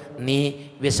ശത്രുക്കൾക്കും നീ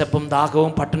വിശപ്പും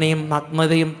ദാഹവും പട്ടിണിയും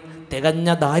നഗ്നതയും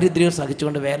തികഞ്ഞ ദാരിദ്ര്യവും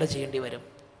സഹിച്ചുകൊണ്ട് വേല ചെയ്യേണ്ടി വരും.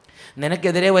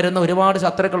 നിനക്കെതിരെ വരുന്ന ഒരുപാട്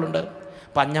ശത്രുക്കളുണ്ട്.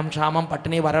 പഞ്ഞം, ക്ഷാമം,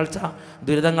 പട്ടിണി, വരൾച്ച,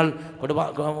 ദുരിതങ്ങൾ,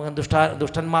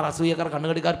 ദുഷ്ടന്മാർ, അസൂയക്കാർ,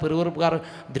 കണ്ണുകടിക്കാർ, പിറുപിറുപ്പുകാർ,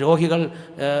 ദ്രോഹികൾ,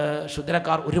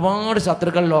 ക്ഷുദ്രക്കാർ, ഒരുപാട്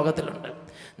ശത്രുക്കൾ ലോകത്തിലുണ്ട്.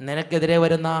 നിനക്കെതിരെ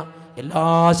വരുന്ന എല്ലാ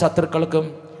ശത്രുക്കൾക്കും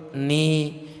നീ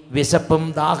വിശപ്പും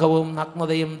ദാഹവും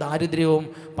നഗ്നതയും ദാരിദ്ര്യവും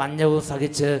പഞ്ഞവും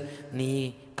സഹിച്ച് നീ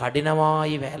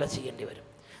കഠിനമായി വേല ചെയ്യേണ്ടി വരും.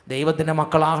 ദൈവത്തിൻ്റെ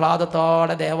മക്കൾ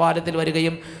ആഹ്ലാദത്തോടെ ദേവാലയത്തിൽ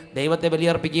വരികയും ദൈവത്തെ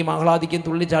ബലിയർപ്പിക്കുകയും ആഹ്ലാദിക്കുകയും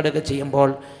തുള്ളിച്ചാടുകയൊക്കെ ചെയ്യുമ്പോൾ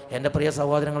എൻ്റെ പ്രിയ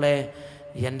സഹോദരങ്ങളെ,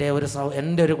 എൻ്റെ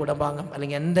ഒരു കുടുംബാംഗം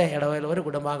അല്ലെങ്കിൽ എൻ്റെ ഇടവയിൽ ഒരു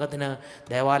കുടുംബാംഗത്തിന്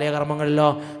ദേവാലയ കർമ്മങ്ങളിലോ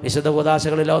വിശുദ്ധ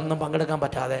കൂദാശകളിലോ ഒന്നും പങ്കെടുക്കാൻ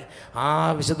പറ്റാതെ, ആ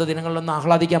വിശുദ്ധ ദിനങ്ങളിലൊന്നും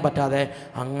ആഹ്ലാദിക്കാൻ പറ്റാതെ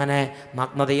അങ്ങനെ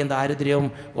നഗ്നതയും ദാരിദ്ര്യവും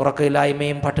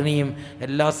ഉറക്കമില്ലായ്മയും പട്ടിണിയും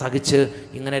എല്ലാം സഹിച്ച്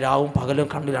ഇങ്ങനെ രാവും പകലും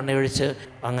കണ്ണിൽ എണ്ണയൊഴിച്ച്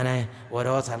അങ്ങനെ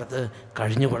ഓരോ സ്ഥലത്ത്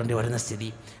കഴിഞ്ഞുകൂടേണ്ടി വരുന്ന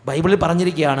സ്ഥിതി. ബൈബിളിൽ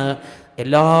പറഞ്ഞിരിക്കുകയാണ്,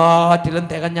 എല്ലാറ്റിലും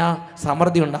തികഞ്ഞ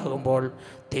സമൃദ്ധി ഉണ്ടാകുമ്പോൾ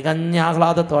തികഞ്ഞ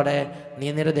ആഹ്ലാദത്തോടെ നീ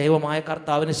നിന്റെ ദൈവമായ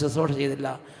കർത്താവിന് ശുശ്രൂഷ ചെയ്തില്ല.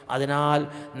 അതിനാൽ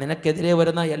നിനക്കെതിരെ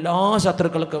വരുന്ന എല്ലാ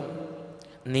ശത്രുക്കൾക്കും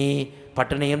നീ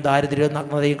പട്ടിണിയും ദാരിദ്ര്യവും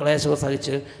നഗ്നതയും ക്ലേശവും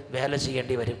സഹിച്ച് വേല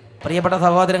ചെയ്യേണ്ടി വരും. പ്രിയപ്പെട്ട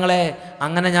സഹോദരങ്ങളെ,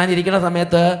 അങ്ങനെ ഞാൻ ഇരിക്കുന്ന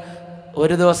സമയത്ത്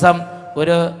ഒരു ദിവസം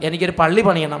എനിക്കൊരു പള്ളി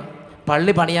പണിയണം.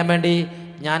 പള്ളി പണിയാൻ വേണ്ടി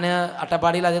ഞാൻ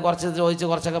അട്ടപ്പാടിയിൽ അത്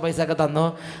കുറച്ചൊക്കെ പൈസയൊക്കെ തന്നു.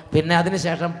 പിന്നെ അതിന്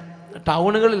ശേഷം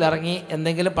ടൗണുകളിൽ ഇറങ്ങി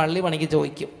എന്തെങ്കിലും പള്ളി പണിക്ക്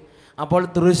ചോദിക്കും. അപ്പോൾ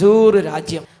തൃശ്ശൂർ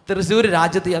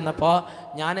രാജ്യത്ത് ചെന്നപ്പോൾ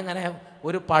ഞാനിങ്ങനെ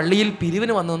ഒരു പള്ളിയിൽ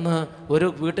പിരിവിന് വന്നെന്ന് ഒരു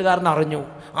വീട്ടുകാരൻ അറിഞ്ഞു.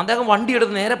 അദ്ദേഹം വണ്ടി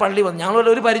എടുത്ത് നേരെ പള്ളി വന്നു. ഞങ്ങളോട്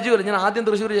ഒരു പരിചയമില്ല. ഞാൻ ആദ്യം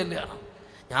തൃശ്ശൂർ ചെല്ലുകയാണ്.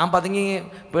 ഞാൻ പതുങ്ങി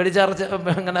പേടിച്ചറച്ച്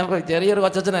അങ്ങനെ ചെറിയൊരു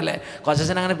കൊച്ചച്ഛനല്ലേ,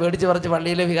 കൊച്ചച്ഛൻ അങ്ങനെ പേടിച്ച് പറിച്ച്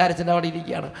പള്ളിയിലെ വികാരച്ചൻ്റെ അവിടെ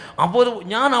ഇരിക്കുകയാണ്. അപ്പോൾ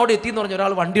ഞാൻ അവിടെ എത്തിയെന്ന് പറഞ്ഞു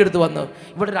ഒരാൾ വണ്ടി എടുത്ത് വന്നു.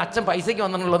 ഇവിടെ ഒരു അച്ഛൻ പൈസയ്ക്ക്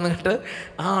വന്നിട്ടുള്ളതെന്ന് കേട്ട്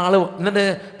ആ ആൾ എന്നിട്ട്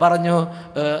പറഞ്ഞു,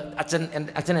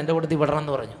 അച്ഛൻ എൻ്റെ കൂട്ടത്തിൽ വിടണം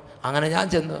എന്ന് പറഞ്ഞു. അങ്ങനെ ഞാൻ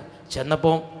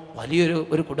ചെന്നപ്പോൾ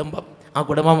വലിയൊരു കുടുംബം. ആ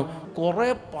കുടുംബം കുറേ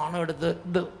പണം എടുത്ത്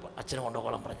ഇത് അച്ഛനെ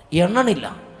കൊണ്ടുപോകണം പറഞ്ഞു. എണ്ണണില്ല,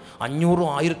 500,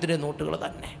 1000 നോട്ടുകൾ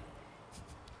തന്നെ.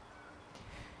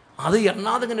 അത്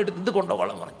എണ്ണാതെ ഇങ്ങനെ എടുത്ത് ഇത്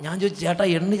കൊണ്ടുപോകണം പറഞ്ഞു. ഞാൻ ചോദിച്ചു, ചേട്ടാ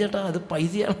ചേട്ടാ അത്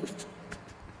പൈസയാണ്.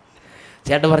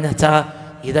 ചേട്ടൻ പറഞ്ഞു, അച്ഛാ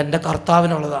ഇതെൻ്റെ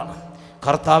കർത്താവിനുള്ളതാണ്.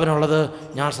 കർത്താവിനുള്ളത്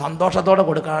ഞാൻ സന്തോഷത്തോടെ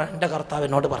കൊടുക്കാൻ എൻ്റെ കർത്താവ്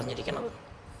എന്നോട് പറഞ്ഞിരിക്കുന്നത്.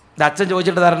 ഇത് അച്ഛൻ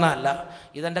ചോദിച്ചിട്ട് തരണമല്ല,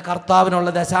 ഇതെൻ്റെ കർത്താവിനുള്ള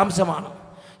ദശാംശമാണ്.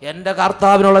 എൻ്റെ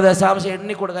കർത്താവിനുള്ള ദശാംശം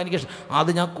എണ്ണിക്കൊടുക്കാൻ എനിക്ക് അത്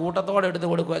ഞാൻ കൂട്ടത്തോടെ എടുത്ത്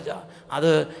കൊടുക്കുക വെച്ചാൽ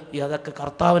അതൊക്കെ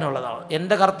കർത്താവിനുള്ളതാണ്.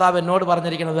 എൻ്റെ കർത്താവ് എന്നോട്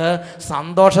പറഞ്ഞിരിക്കുന്നത്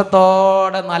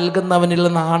സന്തോഷത്തോടെ നൽകുന്നവനിൽ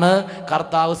നിന്നാണ്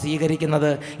കർത്താവ്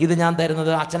സ്വീകരിക്കുന്നത്. ഇത് ഞാൻ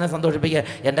തരുന്നത് അച്ഛനെ സന്തോഷിപ്പിക്കുക,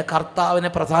 എൻ്റെ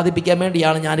കർത്താവിനെ പ്രസാദിപ്പിക്കാൻ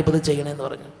വേണ്ടിയാണ് ഞാനിപ്പോൾ ഇത് ചെയ്യണമെന്ന്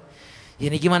പറഞ്ഞു.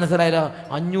 എനിക്ക് മനസ്സിലായല്ലോ,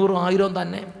 500, 1000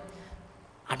 തന്നെ.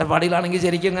 അട്ടപ്പാടിയിലാണെങ്കിൽ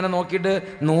ശരിക്കും ഇങ്ങനെ നോക്കിയിട്ട്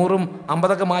 100ഉം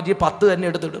 50ഒക്കെ മാറ്റി 10 തന്നെ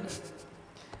എടുത്തിടും.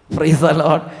 Praise the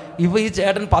Lord. ഇപ്പോൾ ഈ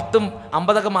ചേട്ടൻ 10ഉം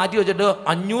 50ഒക്കെ മാറ്റി വെച്ചിട്ട്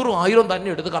 500ഉം 1000ഉം തന്നെ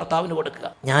എടുത്ത് കർത്താവിന് കൊടുക്കുക.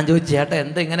 ഞാൻ ചോദിച്ചു, ചേട്ടൻ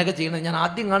എന്താ ഇങ്ങനെയൊക്കെ ചെയ്യുന്നത്? ഞാൻ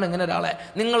ആദ്യം കാണും ഇങ്ങനെ ഒരാളെ.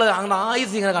 നിങ്ങൾ അങ്ങനെ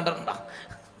ആയുസ് ഇങ്ങനെ കണ്ടിട്ടുണ്ടോ?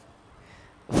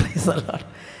 Praise the Lord.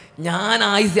 ഞാൻ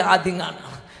ആയുസ് ആദ്യം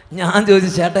കാണാം. ഞാൻ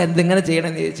ചോദിച്ചു, ചേട്ടൻ എന്തിങ്ങനെ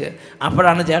ചെയ്യണമെന്ന് ചോദിച്ചു.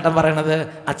 അപ്പോഴാണ് ചേട്ടൻ പറയണത്,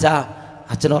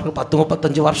 അച്ഛനവർക്ക്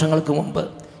 10-35 വർഷങ്ങൾക്ക് മുമ്പ്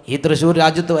ഈ തൃശ്ശൂർ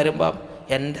രാജ്യത്ത് വരുമ്പം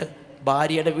എൻ്റെ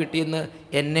ഭാര്യയുടെ വീട്ടിൽ നിന്ന്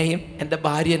എന്നെയും എൻ്റെ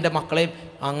ഭാര്യ എൻ്റെ മക്കളെയും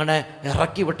അങ്ങനെ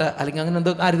ഇറക്കി വിട്ട അല്ലെങ്കിൽ അങ്ങനെ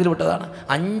എന്തോ കാര്യത്തിൽ വിട്ടതാണ്.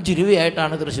 5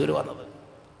 രൂപയായിട്ടാണ് തൃശ്ശൂർ വന്നത്.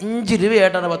 5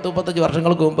 രൂപയായിട്ടാണ് 10-35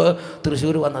 വർഷങ്ങൾക്ക് മുമ്പ്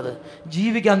തൃശ്ശൂർ വന്നത്.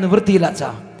 ജീവിക്കാൻ നിവൃത്തിയില്ല അച്ഛാ.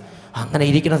 അങ്ങനെ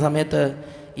ഇരിക്കുന്ന സമയത്ത്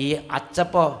ഈ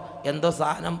അച്ചപ്പോ എന്തോ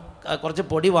സാധനം കുറച്ച്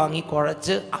പൊടി വാങ്ങി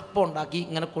കുഴച്ച് അപ്പം ഉണ്ടാക്കി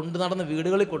ഇങ്ങനെ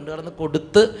വീടുകളിൽ കൊണ്ടു നടന്ന്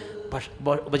കൊടുത്ത്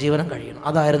ഉപജീവനം കഴിയണം.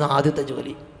 അതായിരുന്നു ആദ്യത്തെ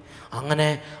ജോലി. അങ്ങനെ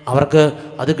അവർക്ക്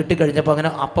അത് കിട്ടിക്കഴിഞ്ഞപ്പോൾ അങ്ങനെ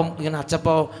അപ്പം ഇങ്ങനെ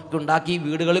അച്ചപ്പം ഉണ്ടാക്കി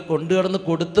വീടുകളിൽ കൊണ്ടുകിടന്ന്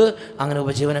കൊടുത്ത് അങ്ങനെ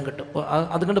ഉപജീവനം കിട്ടും.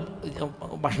 അതുകൊണ്ട്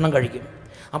ഭക്ഷണം കഴിക്കും.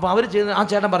 അപ്പോൾ അവർ ചെയ്യുന്ന ആ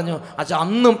ചേട്ടൻ പറഞ്ഞു, അച്ഛാ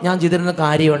അന്നും ഞാൻ ചെയ്തിരുന്ന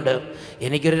കാര്യമുണ്ട്.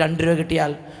 എനിക്കൊരു 2 രൂപ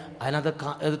കിട്ടിയാൽ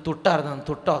അതിനകത്ത്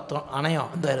തുട്ടോ അണയോ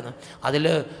എന്തായിരുന്നു, അതിൽ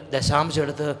ദശാംശം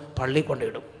എടുത്ത് പള്ളിയിൽ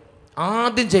കൊണ്ടിടും.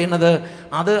 ആദ്യം ചെയ്യുന്നത്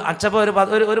അത് അച്ചപ്പം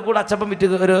ഒരു കൂടെ അച്ചപ്പം വിറ്റ്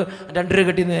ഒരു 2 രൂപ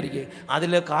കിട്ടിയെന്നായിരിക്കും.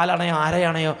 അതിൽ 1/4 അണയോ 1/2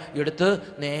 അണയോ എടുത്ത്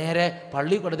നേരെ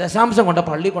പള്ളി ദശാംശം കൊണ്ട്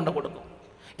പള്ളി കൊണ്ട് കൊടുക്കും.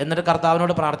 എന്നിട്ട്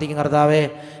കർത്താവിനോട് പ്രാർത്ഥിക്കും, കർത്താവേ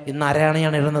ഇന്ന് 1/2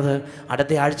 അണയാണ് ഇടുന്നത്,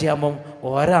 അടുത്ത ആഴ്ചയാകുമ്പം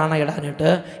 1 അണ ഇടാനിട്ട്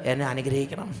എന്നെ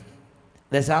അനുഗ്രഹിക്കണം.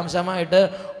 ദശാംശമായിട്ട്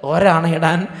 1 അണ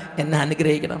ഇടാൻ എന്നെ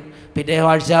അനുഗ്രഹിക്കണം. പിറ്റേ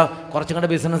ആഴ്ച കുറച്ചും കൂടെ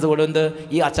ബിസിനസ് കൂടുന്നത്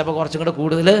ഈ അച്ചപ്പം കുറച്ചും കൂടെ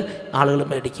കൂടുതൽ ആളുകൾ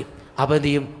മേടിക്കും. അപ്പോൾ എന്ത്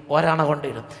ചെയ്യും, 1 അണ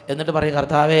കൊണ്ടിടും. എന്നിട്ട് പറയും,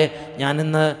 കർത്താവേ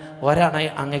ഞാനിന്ന് 1 അണ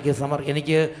അങ്ങേക്ക്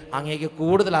എനിക്ക് അങ്ങേക്ക്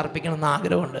കൂടുതൽ അർപ്പിക്കണമെന്ന്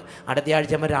ആഗ്രഹമുണ്ട്, അടുത്ത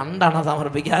ആഴ്ച 2 അണ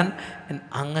സമർപ്പിക്കാൻ.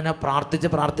 അങ്ങനെ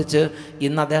പ്രാർത്ഥിച്ച്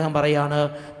ഇന്ന് അദ്ദേഹം പറയാണ്,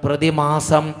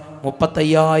 പ്രതിമാസം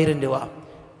 35,000 രൂപ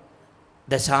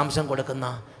ദശാംശം കൊടുക്കുന്ന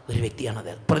ഒരു വ്യക്തിയാണ്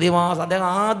അദ്ദേഹം. പ്രതിമാസം അദ്ദേഹം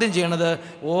ആദ്യം ചെയ്യണത്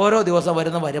ഓരോ ദിവസം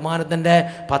വരുന്ന വരുമാനത്തിൻ്റെ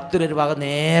 10 രൂപ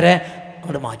നേരെ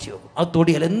അങ്ങോട്ട് മാറ്റി വെക്കും. അത്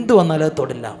തൊടിയല്ല, എന്ത് വന്നാലും അത്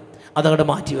തൊടില്ല, അതങ്ങോട്ട്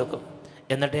മാറ്റി വെക്കും.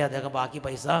 എന്നിട്ടേ അദ്ദേഹം ബാക്കി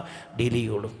പൈസ ഡീൽ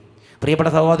ചെയ്യുള്ളൂ. പ്രിയപ്പെട്ട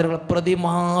സഹോദരങ്ങൾ,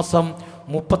 പ്രതിമാസം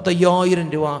 35,000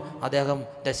 രൂപ അദ്ദേഹം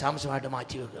ദശാംശമായിട്ട്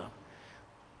മാറ്റി വെക്കുകയാണ്.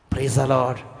 Praise the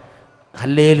Lord.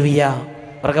 ഹല്ലേലൂയ.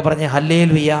 അവരൊക്കെ പറഞ്ഞ്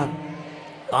ഹല്ലേലൂയ.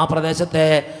 ആ പ്രദേശത്തെ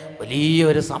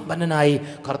വലിയൊരു സമ്പന്നനായി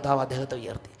കർത്താവ് അദ്ദേഹത്തെ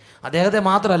ഉയർത്തി. അദ്ദേഹത്തെ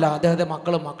മാത്രമല്ല, അദ്ദേഹത്തെ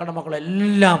മക്കളുടെ മക്കളും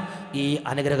എല്ലാം ഈ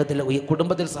അനുഗ്രഹത്തിൽ, ഈ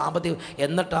കുടുംബത്തിൽ സാമ്പത്തികം.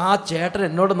 എന്നിട്ട് ആ ചേട്ടൻ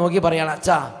എന്നോട് നോക്കി പറയാണ്,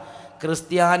 അച്ഛാ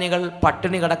ക്രിസ്ത്യാനികൾ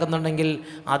പട്ടിണി കിടക്കുന്നുണ്ടെങ്കിൽ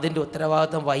അതിൻ്റെ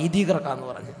ഉത്തരവാദിത്വം വൈദികർക്കാന്ന്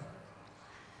പറഞ്ഞു.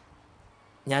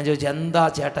 ഞാൻ ചോദിച്ചു, എന്താ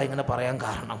ചേട്ടാ ഇങ്ങനെ പറയാൻ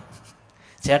കാരണം?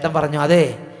 ചേട്ടൻ പറഞ്ഞു, അതെ,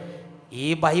 ഈ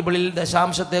ബൈബിളിൽ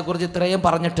ദശാംശത്തെക്കുറിച്ച് ഇത്രയും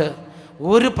പറഞ്ഞിട്ട്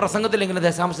ഒരു പ്രസംഗത്തിലെങ്കിലും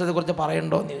ദശാംശത്തെക്കുറിച്ച്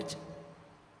പറയണ്ടോ എന്ന് ചോദിച്ചു.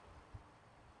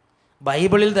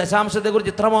 ബൈബിളിൽ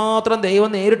ദശാംശത്തെക്കുറിച്ച് ഇത്രമാത്രം ദൈവം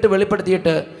നേരിട്ട്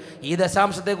വെളിപ്പെടുത്തിയിട്ട് ഈ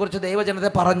ദശാംശത്തെക്കുറിച്ച് ദൈവജനത്തെ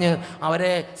പറഞ്ഞ്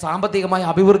അവരെ സാമ്പത്തികമായ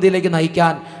അഭിവൃദ്ധിയിലേക്ക്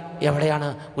നയിക്കാൻ എവിടെയാണ്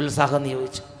ഉത്സാഹം എന്ന്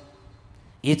ചോദിച്ചു.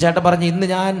 ഈ ചേട്ടൻ പറഞ്ഞ്, ഇന്ന്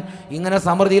ഞാൻ ഇങ്ങനെ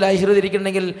സമൃദ്ധിയിൽ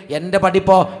ഐശ്വര്യത്തിരിക്കണമെങ്കിൽ എൻ്റെ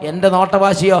പഠിപ്പോ എൻ്റെ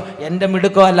നോട്ടവാശിയോ എൻ്റെ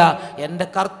മിടുക്കോ അല്ല, എൻ്റെ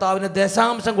കർത്താവിന്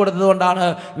ദശാംശം കൊടുത്തതുകൊണ്ടാണ്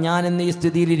ഞാൻ ഇന്ന് ഈ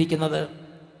സ്ഥിതിയിലിരിക്കുന്നത്.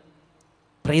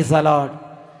 Praise the Lord.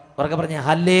 ഉറക്കെ പറഞ്ഞ്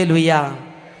ഹല്ലേലൂയ,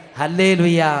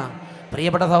 ഹല്ലേലൂയ.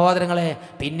 പ്രിയപ്പെട്ട സഹോദരങ്ങളെ,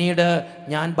 പിന്നീട്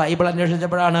ഞാൻ ബൈബിൾ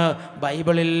അന്വേഷിച്ചപ്പോഴാണ്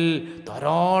ബൈബിളിൽ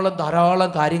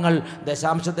ധാരാളം കാര്യങ്ങൾ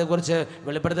ദശാംശത്തെക്കുറിച്ച്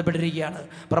വെളിപ്പെടുത്തപ്പെട്ടിരിക്കുകയാണ്.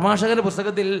 പ്രഭാഷകന്റെ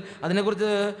പുസ്തകത്തിൽ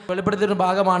അതിനെക്കുറിച്ച് വെളിപ്പെടുത്തിയ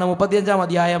ഭാഗമാണ് 35-ാം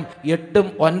അധ്യായം 8,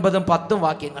 9, 10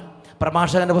 വാക്യങ്ങൾ.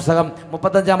 പ്രഭാഷകന്റെ പുസ്തകം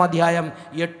 35-ാം അധ്യായം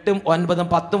 8,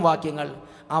 9, 10 വാക്യങ്ങൾ.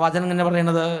 ആ വചനം ഇങ്ങനെ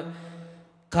പറയുന്നത്,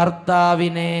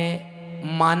 കർത്താവിനെ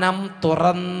മനം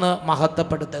തുറന്ന്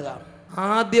മഹത്വപ്പെടുത്തുക.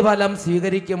 ആദ്യ ഫലം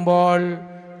സ്വീകരിക്കുമ്പോൾ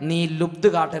നീ ലുബ്ധ്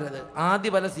കാട്ടരുത്. ആദ്യ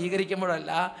ഫലം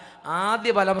സ്വീകരിക്കുമ്പോഴല്ല,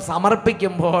 ആദ്യ ഫലം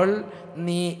സമർപ്പിക്കുമ്പോൾ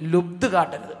നീ ലുബ്ധ്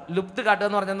കാട്ടരുത്. ലുബ്ധ് കാട്ടുക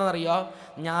എന്ന് പറഞ്ഞാൽ എന്താണെന്നറിയോ?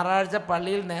 ഞായറാഴ്ച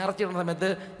പള്ളിയിൽ നേർച്ചയിടുന്ന സമയത്ത്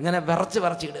ഇങ്ങനെ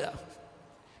വിറച്ചിടുക.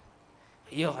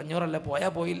 അയ്യോ 500 അല്ലേ,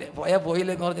 പോയാൽ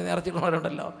പോയില്ലേ എന്ന് പറഞ്ഞ്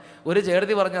നേർച്ചയിടുന്നവരുണ്ടല്ലോ. ഒരു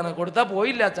ചേർത്തി പറഞ്ഞാണ്, കൊടുത്താൽ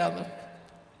പോയില്ല അച്ചാന്ന്.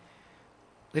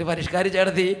 ഒരു പരിഷ്കാരി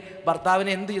ചേട്ടത്തി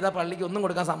ഭർത്താവിനെ എന്ത് ചെയ്താൽ പള്ളിക്ക് ഒന്നും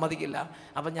കൊടുക്കാൻ സമ്മതിക്കില്ല.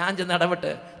 അപ്പം ഞാൻ ചെന്ന് ഇടപെട്ട്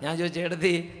ഞാൻ ചോദിച്ചു,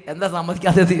 ചേട്ടത്തി എന്താ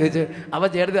സമ്മതിക്കാത്തത് ചോദിച്ചു. അപ്പോൾ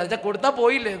ചേട്ടത്തി വെച്ചാൽ കൊടുത്താൽ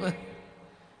പോയില്ലേ എന്ന്.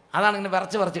 അതാണ് ഇങ്ങനെ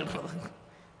വിറച്ചിടുന്നത്.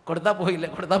 കൊടുത്താൽ പോയില്ലേ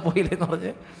എന്ന്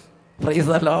പറഞ്ഞ്. Praise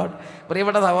the Lord.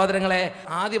 പ്രിയപ്പെട്ട സഹോദരങ്ങളെ,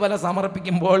 ആദ്യ ഫലം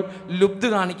സമർപ്പിക്കുമ്പോൾ ലുബ്ധ്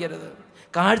കാണിക്കരുത്.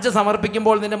 കാഴ്ച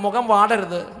സമർപ്പിക്കുമ്പോൾ നിൻ്റെ മുഖം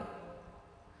വാടരുത്.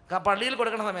 പള്ളിയിൽ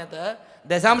കൊടുക്കുന്ന സമയത്ത്,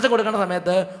 ദശാംശം കൊടുക്കുന്ന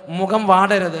സമയത്ത് മുഖം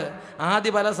വാടരുത്.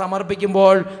 ആദ്യ ഫലം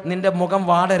സമർപ്പിക്കുമ്പോൾ നിൻ്റെ മുഖം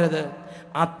വാടരുത്.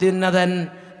 അത്യുന്നതൻ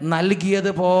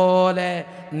നൽകിയതുപോലെ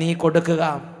നീ കൊടുക്കുക.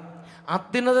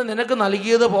 അത്യുന്നതൻ നിനക്ക്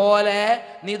നൽകിയതുപോലെ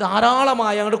നീ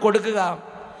ധാരാളമായി അങ്ങോട്ട് കൊടുക്കുക.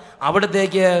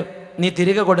 അവിടത്തേക്ക് നീ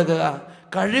തിരികെ കൊടുക്കുക.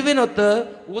 കഴിവിനൊത്ത്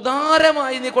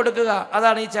ഉദാരമായി നീ കൊടുക്കുക.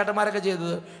 അതാണ് ഈ ചേട്ടന്മാരൊക്കെ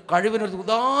ചെയ്തത്. കഴിവിനൊത്ത്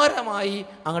ഉദാരമായി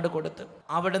അങ്ങോട്ട് കൊടുത്ത്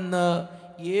അവിടുന്ന്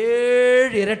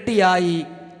 7 ഇരട്ടിയായി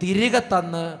തിരികെ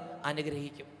തന്ന്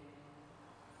അനുഗ്രഹിക്കും.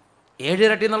 7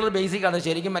 ഇരട്ടി എന്നുള്ളത് ബേസിക്കാണ്.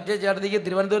 ശരിക്കും മറ്റേ ചേട്ടത്തിക്ക്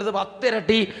തിരുവനന്തപുരത്ത് 10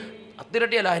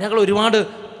 ഇരട്ടിയല്ല, അതിനേക്കാൾ ഒരുപാട്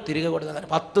തിരികെ കൊടുത്താൽ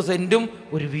 10 സെൻറ്റും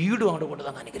ഒരു വീടും അങ്ങോട്ട്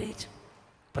കൊടുത്താൽ അനുഗ്രഹിച്ചു.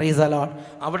 Praise the Lord.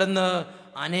 അവിടുന്ന്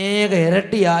അനേക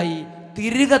ഇരട്ടിയായി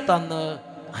തിരികെ തന്ന്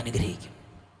അനുഗ്രഹിക്കും.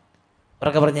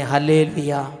 ഉറക്കെ പറഞ്ഞേ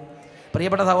ഹല്ലേലൂയ.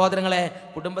 പ്രിയപ്പെട്ട സഹോദരങ്ങളെ,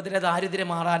 കുടുംബത്തിലെ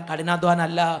ദാരിദ്ര്യം മാറാൻ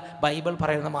കഠിനാധ്വാനമല്ല ബൈബിൾ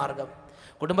പറയുന്ന മാർഗം.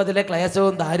 കുടുംബത്തിലെ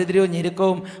ക്ലേശവും ദാരിദ്ര്യവും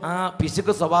ഞെരുക്കവും ആ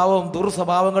പിശുക്ക് സ്വഭാവവും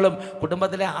ദുർസ്വഭാവങ്ങളും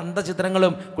കുടുംബത്തിലെ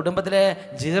അന്ധചിത്രങ്ങളും കുടുംബത്തിലെ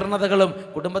ജീർണതകളും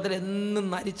കുടുംബത്തിൽ എന്നും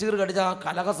നരിച്ചീർ കടിച്ച ആ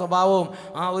കലഹ സ്വഭാവവും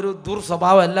ആ ഒരു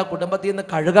ദുർസ്വഭാവം എല്ലാം കുടുംബത്തിൽ നിന്ന്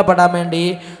കഴുകപ്പെടാൻ വേണ്ടി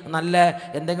നല്ല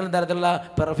എന്തെങ്കിലും തരത്തിലുള്ള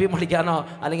പെർഫ്യൂം അടിക്കാനോ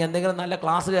അല്ലെങ്കിൽ എന്തെങ്കിലും നല്ല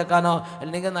ക്ലാസ് കേൾക്കാനോ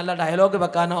അല്ലെങ്കിൽ നല്ല ഡയലോഗ്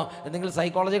വെക്കാനോ എന്തെങ്കിലും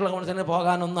സൈക്കോളജിക്കൽ കൗൺസിലിന്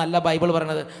പോകാനോ ഒന്നും അല്ല ബൈബിൾ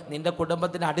പറയുന്നത്. നിൻ്റെ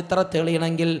കുടുംബത്തിൻ്റെ അടിത്തറ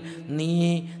തെളിയണമെങ്കിൽ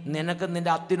നിനക്ക്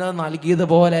നിൻ്റെ അത്യുന്നതൻ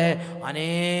നൽകിയതുപോലെ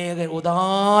അനേക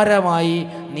ഉദാരമായി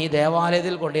നീ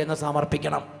ദേവാലയത്തിൽ കൊണ്ടുവന്ന്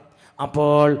സമർപ്പിക്കണം.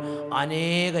 അപ്പോൾ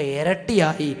അനേക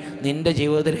ഇരട്ടിയായി നിൻ്റെ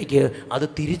ജീവിതത്തിലേക്ക് അത്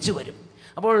തിരിച്ചു വരും.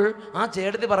 അപ്പോൾ ആ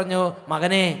ചേട്ടത്തി പറഞ്ഞു,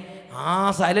 മകനെ, ആ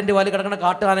സൈലൻ്റ് വാലി കിടക്കുന്ന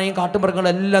കാട്ടുകാനയും കാട്ടുമൃഗങ്ങളും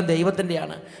എല്ലാം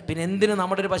ദൈവത്തിൻ്റെയാണ്. പിന്നെ എന്തിനു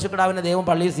നമ്മുടെ ഒരു പശുക്കിടാവിനെ ദൈവം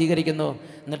പള്ളിയിൽ സ്വീകരിക്കുന്നു?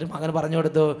 എന്നിട്ട് മകൻ പറഞ്ഞു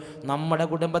കൊടുത്തു, നമ്മുടെ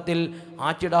കുടുംബത്തിൽ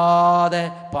ആറ്റിടാതെ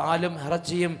പാലും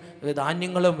ഇറച്ചിയും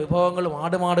ധാന്യങ്ങളും വിഭവങ്ങളും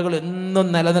ആടുമാടുകളും എന്നും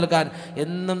നിലനിൽക്കാൻ,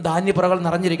 എന്നും ധാന്യപ്പുറകൾ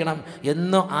നിറഞ്ഞിരിക്കണം,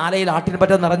 എന്നും ആലയിൽ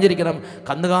ആട്ടിൻപറ്റ നിറഞ്ഞിരിക്കണം,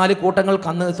 കന്നുകാലി കൂട്ടങ്ങൾ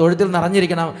തൊഴുത്തിൽ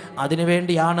നിറഞ്ഞിരിക്കണം.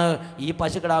 അതിനുവേണ്ടിയാണ് ഈ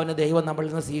പശുക്കിടാവിനെ ദൈവം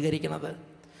നമ്മളിൽ നിന്ന് സ്വീകരിക്കുന്നത്.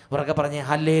 ഉറക്കെ പറഞ്ഞേ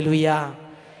ഹല്ലേലൂയ.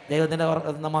 ദൈവത്തിൻ്റെ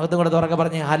മഹത്വം കൊടുത്ത് ഉറക്കെ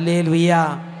പറഞ്ഞേ ഹല്ലേലൂയ.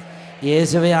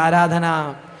 യേശുവേ ആരാധന,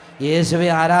 യേശുവേ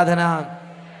ആരാധന.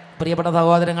 പ്രിയപ്പെട്ട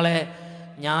സഹോദരങ്ങളെ,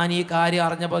 ഞാൻ ഈ കാര്യം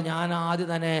അറിഞ്ഞപ്പോൾ ഞാൻ ആദ്യം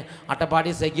തന്നെ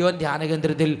അട്ടപ്പാടി സെഹിയോൻ ധ്യാന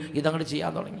കേന്ദ്രത്തിൽ ഇതങ്ങോട്ട്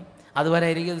ചെയ്യാൻ തുടങ്ങി. അതുവരെ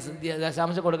എനിക്ക്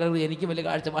ദശാംശം കൊടുക്കുന്നത് എനിക്കും വലിയ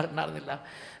കാഴ്ചപ്പാടുണ്ടായിരുന്നില്ല.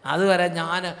 അതുവരെ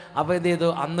ഞാൻ അപ്പോൾ എന്ത് ചെയ്തു,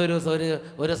 അന്നൊരു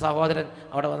ഒരു സഹോദരൻ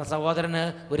അവിടെ വന്ന സഹോദരന്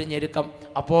ഒരു ഞെരുക്കം.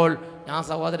 അപ്പോൾ ഞാൻ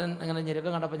സഹോദരൻ അങ്ങനെ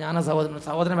ഞെരുക്കം കണ്ടപ്പോൾ ഞാൻ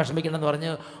സഹോദരൻ വിഷമിക്കണമെന്ന്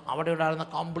പറഞ്ഞ് അവിടെ ഉണ്ടായിരുന്ന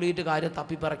കംപ്ലീറ്റ് കാര്യം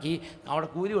തപ്പിപ്പിറക്കി അവിടെ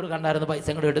കൂലി കൊടുക്കണ്ടായിരുന്ന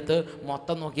പൈസ കൂടെ എടുത്ത്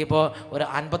മൊത്തം നോക്കിയപ്പോൾ ഒരു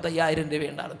 55,000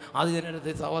 രൂപ ഉണ്ടായിരുന്നു. അത്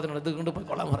ഇതിനടുത്ത് സഹോദരൻ എടുത്ത് കൊണ്ട്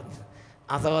പോയിക്കൊള്ളാൻ പറഞ്ഞു.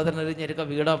 ആ സഹോദരനൊരു ഞെരുക്കം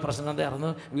വീടോ പ്രശ്നം എന്തായിരുന്നു,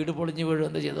 വീട് പൊളിഞ്ഞ് വീഴും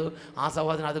എന്ത് ചെയ്തു, ആ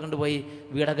സഹോദരൻ അതുകൊണ്ട് പോയി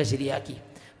വീടൊക്കെ ശരിയാക്കി.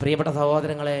 പ്രിയപ്പെട്ട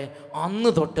സഹോദരങ്ങളെ, അന്ന്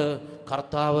തൊട്ട്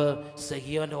കർത്താവ്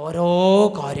സെഹിയോൻ്റെ ഓരോ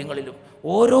കാര്യങ്ങളിലും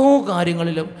ഓരോ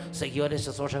കാര്യങ്ങളിലും സെഹിയോൻ്റെ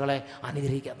ശുശ്രൂഷകളെ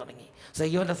അനുഗ്രഹിക്കാൻ തുടങ്ങി.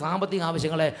 സെഹിയോൻ്റെ സാമ്പത്തിക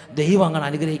ആവശ്യങ്ങളെ ദൈവം അങ്ങനെ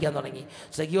അനുഗ്രഹിക്കാൻ തുടങ്ങി.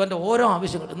 സെഹിയോൻ്റെ ഓരോ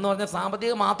ആവശ്യങ്ങൾ എന്ന് പറഞ്ഞാൽ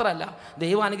സാമ്പത്തികം മാത്രമല്ല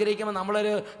ദൈവം അനുഗ്രഹിക്കുമ്പോൾ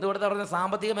നമ്മളൊരു ഇവിടുത്തെ പറഞ്ഞ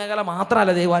സാമ്പത്തിക മേഖല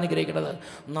മാത്രമല്ല ദൈവം അനുഗ്രഹിക്കുന്നത്.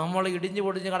 നമ്മൾ ഇടിഞ്ഞു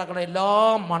പൊടിഞ്ഞ് കിടക്കുന്ന എല്ലാ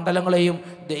മണ്ഡലങ്ങളെയും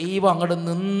ദൈവം അങ്ങോട്ട്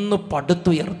നിന്ന്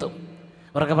പടുത്തുയർത്തും.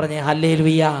 ഇവരൊക്കെ പറഞ്ഞേ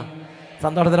ഹല്ലേലൂയ,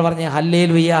 സന്തോഷത്തിൽ പറഞ്ഞേ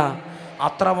ഹല്ലേലൂയ.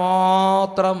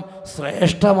 അത്രമാത്രം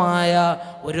ശ്രേഷ്ഠമായ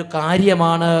ഒരു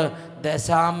കാര്യമാണ്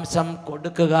ദശാംശം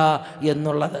കൊടുക്കുക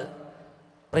എന്നുള്ളത്.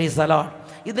 Praise the Lord.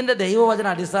 ഇതിൻ്റെ ദൈവവചന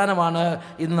അടിസ്ഥാനമാണ്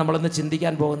ഇന്ന് നമ്മളിന്ന്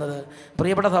ചിന്തിക്കാൻ പോകുന്നത്.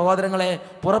 പ്രിയപ്പെട്ട സഹോദരങ്ങളെ,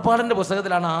 പുറപ്പാടിൻ്റെ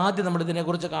പുസ്തകത്തിലാണ് ആദ്യം നമ്മൾ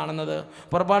ഇതിനെക്കുറിച്ച് കാണുന്നത്.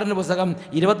 പുറപ്പാടിൻ്റെ പുസ്തകം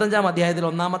 25-ാം അധ്യായത്തിൽ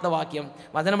 1-ാമത്തെ വാക്യം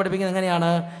വചനം പഠിപ്പിക്കുന്നത്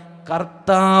എങ്ങനെയാണ്?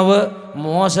 കർത്താവ്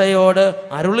മോശയോട്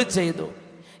അരുളി ചെയ്തു,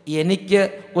 എനിക്ക്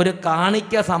ഒരു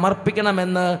കാണിക്ക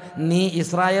സമർപ്പിക്കണമെന്ന് നീ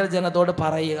ഇസ്രായേൽ ജനത്തോട്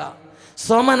പറയുക.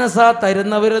 സ്വമനസ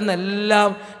തരുന്നവരെന്നെല്ലാം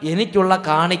എനിക്കുള്ള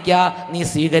കാണിക്ക നീ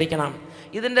സ്വീകരിക്കണം.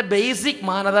 ഇതിൻ്റെ ബേസിക്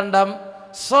മാനദണ്ഡം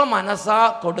സ്വമനസ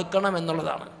കൊടുക്കണം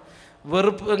എന്നുള്ളതാണ്.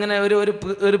 വെറുപ്പ് ഇങ്ങനെ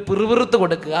ഒരു പിറുപിറുത്ത്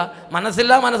കൊടുക്കുക,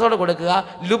 മനസ്സില്ലാ മനസ്സോടെ കൊടുക്കുക,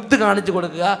 ലുബ്ധ് കാണിച്ചു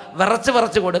കൊടുക്കുക,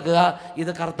 വിറച്ച് കൊടുക്കുക,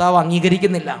 ഇത് കർത്താവ്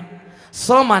അംഗീകരിക്കുന്നില്ല.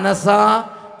 സ്വമനസ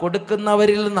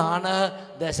കൊടുക്കുന്നവരിൽ നിന്നാണ്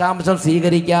ദശാംശം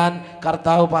സ്വീകരിക്കാൻ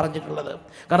കർത്താവ് പറഞ്ഞിട്ടുള്ളത്.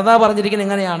 കർത്താവ് പറഞ്ഞിരിക്കുന്നത്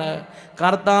എങ്ങനെയാണ്?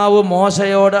 കർത്താവ്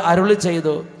മോശയോട് അരുളി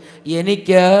ചെയ്തു,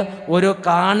 എനിക്ക് ഒരു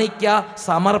കാണിക്ക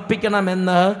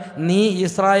സമർപ്പിക്കണമെന്ന് നീ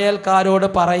ഇസ്രായേൽക്കാരോട്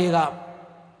പറയുക.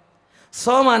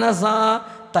 സ്വമനസ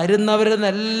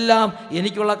തരുന്നവരെന്നെല്ലാം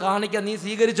എനിക്കുള്ള കാണിക്ക നീ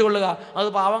സ്വീകരിച്ചു കൊള്ളുക. അത്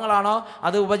പാവങ്ങളാണോ,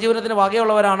 അത് ഉപജീവനത്തിന്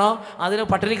വകയുള്ളവരാണോ, അതിന്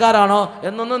പട്ടിണിക്കാരാണോ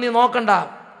എന്നൊന്നും നീ നോക്കണ്ട.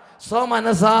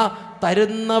 സ്വമനസ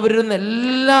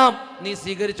തരുന്നവരെന്നെല്ലാം നീ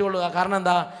സ്വീകരിച്ചു കൊള്ളുക. കാരണം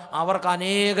എന്താ? അവർക്ക്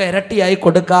അനേക ഇരട്ടിയായി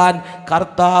കൊടുക്കാൻ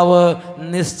കർത്താവ്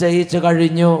നിശ്ചയിച്ചു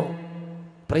കഴിഞ്ഞു.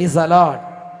 Praise the Lord.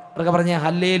 അവർക്ക് പറഞ്ഞേ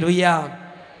ഹല്ലേലൂയ,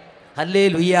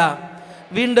 ഹല്ലേലൂയ.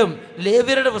 വീണ്ടും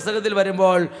ലേവ്യരുടെ പുസ്തകത്തിൽ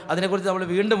വരുമ്പോൾ അതിനെക്കുറിച്ച് നമ്മൾ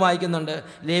വീണ്ടും വായിക്കുന്നുണ്ട്.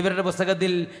 ലേവ്യരുടെ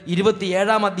പുസ്തകത്തിൽ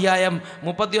 27-ാം അധ്യായം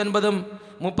 39,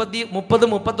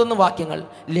 30-31 വാക്യങ്ങൾ.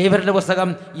 ലേവ്യരുടെ പുസ്തകം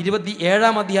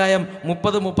 27-ാം അധ്യായം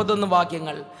 30-31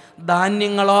 വാക്യങ്ങൾ.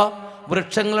 ധാന്യങ്ങളോ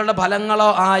വൃക്ഷങ്ങളുടെ ഫലങ്ങളോ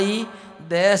ആയി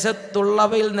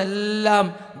ദേശത്തുള്ളവയിൽ നിന്നെല്ലാം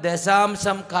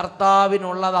ദശാംശം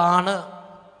കർത്താവിനുള്ളതാണ്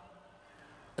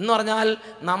എന്ന് പറഞ്ഞാൽ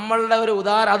നമ്മളുടെ ഒരു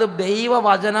അത്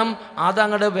ദൈവവചനം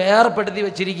അതങ്ങോട്ട് വേർപ്പെടുത്തി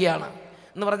വെച്ചിരിക്കുകയാണ്.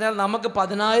 എന്ന് പറഞ്ഞാൽ നമുക്ക്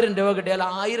 10,000 രൂപ കിട്ടിയാൽ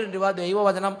 1000 രൂപ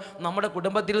ദൈവവചനം നമ്മുടെ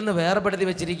കുടുംബത്തിൽ നിന്ന് വേർപ്പെടുത്തി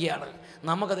വെച്ചിരിക്കുകയാണ്.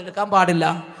 നമുക്കതെടുക്കാൻ പാടില്ല.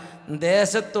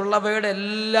 ദേശത്തുള്ളവയുടെ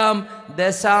എല്ലാം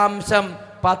ദശാംശം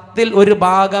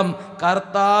 10%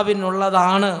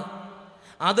 കർത്താവിനുള്ളതാണ്.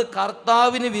 അത്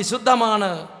കർത്താവിന്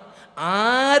വിശുദ്ധമാണ്.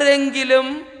 ആരെങ്കിലും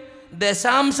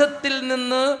ദശാംശത്തിൽ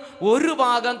നിന്ന് ഒരു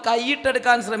ഭാഗം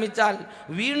കൈയിട്ടെടുക്കാൻ ശ്രമിച്ചാൽ,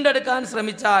 വീണ്ടെടുക്കാൻ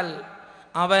ശ്രമിച്ചാൽ,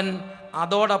 അവൻ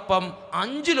അതോടൊപ്പം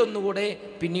 5-1 കൂടെ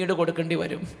പിന്നീട് കൊടുക്കേണ്ടി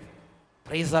വരും.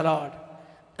 Praise the Lord.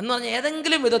 എന്ന് പറഞ്ഞാൽ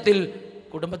ഏതെങ്കിലും വിധത്തിൽ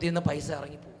കുടുംബത്തിൽ നിന്ന് പൈസ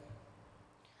ഇറങ്ങിപ്പോകും.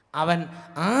 അവൻ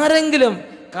ആരെങ്കിലും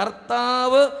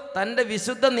കർത്താവ് തൻ്റെ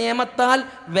വിശുദ്ധ നിയമത്താൽ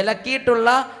വിലക്കിയിട്ടുള്ള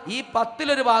ഈ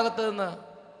 10-1 ഭാഗത്ത് നിന്ന്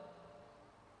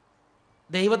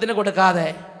ദൈവത്തിന് കൊടുക്കാതെ,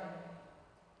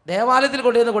 ദേവാലയത്തിൽ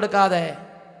കൊണ്ടുവന്ന് കൊടുക്കാതെ,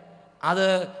 അത്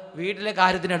വീട്ടിലെ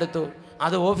കാര്യത്തിനെടുത്തു,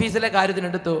 അത് ഓഫീസിലെ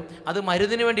കാര്യത്തിനെടുത്തു, അത്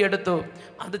മരുന്നിന് വേണ്ടി എടുത്തു,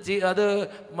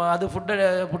 അത്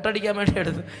ഫുഡടിക്കാൻ വേണ്ടി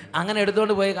എടുത്തു, അങ്ങനെ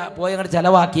എടുത്തുകൊണ്ട് പോയി അങ്ങോട്ട്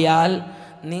ചിലവാക്കിയാൽ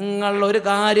നിങ്ങൾ ഒരു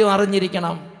കാര്യം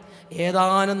അറിഞ്ഞിരിക്കണം.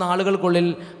 ഏതാനും നാളുകൾക്കുള്ളിൽ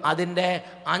അതിൻ്റെ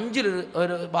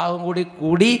 5-1 ഭാഗം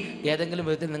കൂടി ഏതെങ്കിലും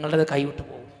വിധത്തിൽ നിങ്ങളുടേത് കൈവിട്ടു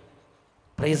പോകും.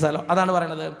 Praise the Lord. അതാണ്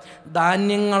പറയുന്നത്.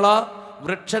 ധാന്യങ്ങളോ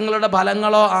വൃക്ഷങ്ങളുടെ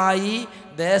ഫലങ്ങളോ ആയി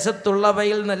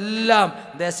ദേശത്തുള്ളവയിൽ നിന്നെല്ലാം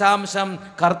ദശാംശം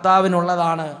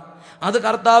കർത്താവിനുള്ളതാണ്. അത്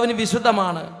കർത്താവിന്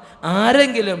വിശുദ്ധമാണ്.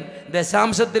 ആരെങ്കിലും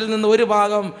ദശാംശത്തിൽ നിന്ന് ഒരു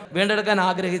ഭാഗം വീണ്ടെടുക്കാൻ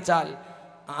ആഗ്രഹിച്ചാൽ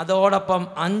അതോടൊപ്പം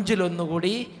 5-1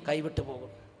 കൂടി കൈവിട്ടു പോകും.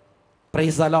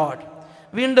 Praise the Lord.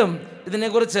 വീണ്ടും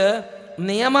ഇതിനെക്കുറിച്ച്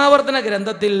നിയമാവർത്തന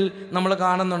ഗ്രന്ഥത്തിൽ നമ്മൾ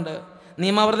കാണുന്നുണ്ട്.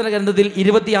 നിയമാവർത്തന ഗ്രന്ഥത്തിൽ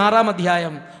 26-ാം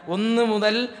അധ്യായം 1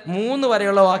 മുതൽ 3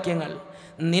 വരെയുള്ള വാക്യങ്ങൾ.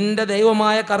 നിന്റെ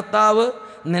ദൈവമായ കർത്താവ്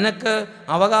നിനക്ക്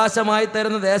അവകാശമായി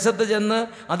തരുന്ന ദേശത്ത് ചെന്ന്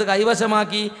അത്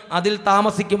കൈവശമാക്കി അതിൽ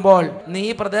താമസിക്കുമ്പോൾ, നീ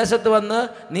പ്രദേശത്ത് വന്ന്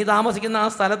നീ താമസിക്കുന്ന ആ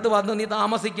സ്ഥലത്ത് വന്ന് നീ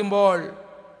താമസിക്കുമ്പോൾ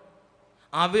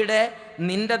അവിടെ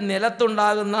നിന്റെ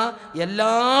നിലത്തുണ്ടാകുന്ന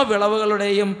എല്ലാ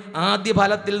വിളവുകളുടെയും ആദ്യ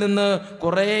ഫലത്തിൽ നിന്ന്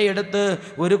കുറേ എടുത്ത്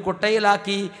ഒരു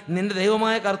കുട്ടയിലാക്കി നിന്റെ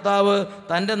ദൈവമായ കർത്താവ്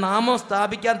തൻ്റെ നാമം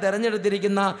സ്ഥാപിക്കാൻ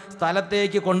തിരഞ്ഞെടുത്തിരിക്കുന്ന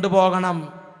സ്ഥലത്തേക്ക് കൊണ്ടുപോകണം.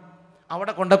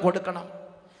 അവിടെ കൊടുക്കണം.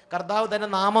 കർത്താവ് തൻ്റെ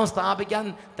നാമം സ്ഥാപിക്കാൻ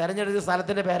തിരഞ്ഞെടുത്ത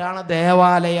സ്ഥലത്തിൻ്റെ പേരാണ്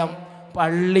ദേവാലയം,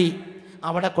 പള്ളി.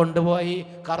 അവിടെ കൊണ്ടുപോയി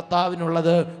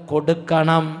കർത്താവിനുള്ളത്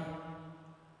കൊടുക്കണം.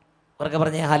 അവർക്ക്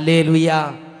പറഞ്ഞേ ഹല്ലേലൂയ,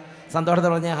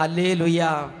 സന്തോഷത്തോടെ പറഞ്ഞേ ഹല്ലേലൂയ.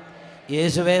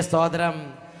 യേശുവേ സ്തോത്രം,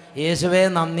 യേശുവേ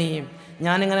നന്ദി.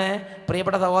 ഞാനിങ്ങനെ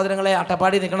പ്രിയപ്പെട്ട സഹോദരങ്ങളെ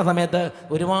അട്ടപ്പാടി നിൽക്കുന്ന സമയത്ത്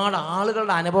ഒരുപാട്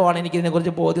ആളുകളുടെ അനുഭവമാണ്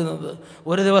എനിക്കിതിനെക്കുറിച്ച് ബോധ്യന്നത്.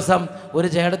 ഒരു ദിവസം ഒരു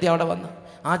ചേട്ടത്തി അവിടെ വന്ന്,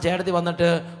 ആ ചേട്ടത്തി വന്നിട്ട്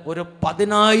ഒരു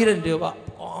 10,000 രൂപ,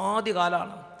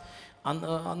 ആദ്യകാലമാണ്,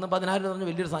 അന്ന് 10,000 എന്ന് പറഞ്ഞാൽ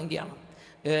വലിയൊരു സംഖ്യയാണ്,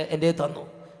 എൻ്റെ തന്നു.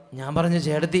 ഞാൻ പറഞ്ഞു,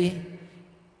 ചേട്ടത്തി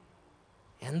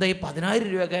എന്താ ഈ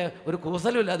 10,000 രൂപയൊക്കെ ഒരു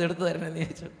കൂസലുമില്ല, അത് എടുത്ത് തരണമെന്ന്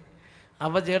ചോദിച്ചു.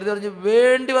 അപ്പോൾ ചേട്ടത്തി പറഞ്ഞു,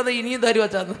 വേണ്ടി വന്ന് ഇനിയും തരും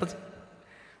വച്ചാന്ന് പറഞ്ഞു.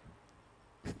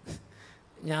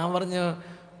 ഞാൻ പറഞ്ഞു,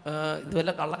 ഇത്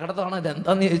വല്ല കള്ളക്കടത്താണോ,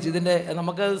 ഇതെന്താണെന്ന് ചോദിച്ചു. ഇതിൻ്റെ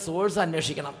നമുക്ക് സോഴ്സ്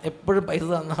അന്വേഷിക്കണം, എപ്പോഴും പൈസ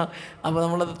തന്നാൽ അപ്പോൾ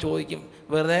നമ്മളത് ചോദിക്കും,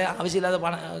 വെറുതെ ആവശ്യമില്ലാതെ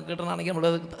പണം കിട്ടണമെങ്കിൽ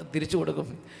നമ്മളത് തിരിച്ചു കൊടുക്കും.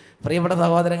 പ്രിയപ്പെട്ട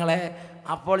സഹോദരങ്ങളെ,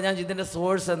 അപ്പോൾ ഞാൻ ഇതിൻ്റെ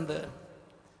സോഴ്സ് എന്ത്,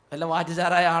 വല്ല വാറ്റ്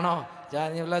ചാരായാണോ,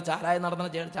 വല്ല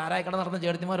ചാരായക്കട നടന്ന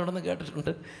ചേട്ടത്തിമാരുണ്ടെന്ന്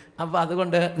കേട്ടിട്ടുണ്ട്. അപ്പോൾ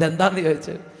അതുകൊണ്ട് ഇതെന്താണെന്ന്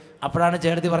ചോദിച്ചു. അപ്പോഴാണ്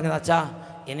ചേട്ടത്തി പറഞ്ഞത്, അച്ഛാ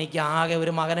എനിക്ക് ആകെ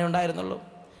ഒരു മകനെ ഉണ്ടായിരുന്നുള്ളൂ,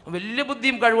 വലിയ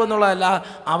ബുദ്ധിയും കഴിവെന്നുള്ളതല്ല,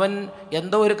 അവൻ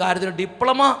എന്തോ ഒരു കാര്യത്തിന്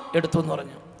ഡിപ്ലോമ എടുത്തു എന്ന്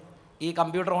പറഞ്ഞു. ഈ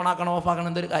കമ്പ്യൂട്ടർ ഓണാക്കണം ഓഫാക്കണം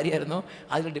എന്തൊരു കാര്യമായിരുന്നു,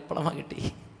 അതിൽ ഡിപ്ലോമ കിട്ടി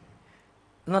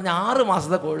എന്ന് പറഞ്ഞാൽ 6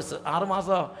 മാസത്തെ കോഴ്സ്, 6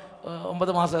 മാസമോ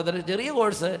 9 മാസം, അതൊരു ചെറിയ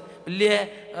കോഴ്സ്, വലിയ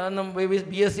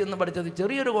BSc ഒന്നും പഠിച്ചത്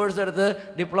ചെറിയൊരു കോഴ്സ് എടുത്ത്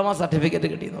ഡിപ്ലോമ സർട്ടിഫിക്കറ്റ്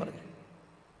കിട്ടിയെന്ന് പറഞ്ഞു.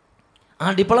 ആ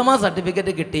ഡിപ്ലോമ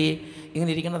സർട്ടിഫിക്കറ്റ് കിട്ടി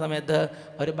ഇങ്ങനെ ഇരിക്കുന്ന സമയത്ത്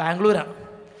അവർ ബാംഗ്ലൂർ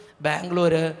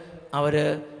അവർ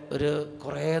ഒരു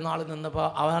കുറേ നാൾ നിന്നപ്പോൾ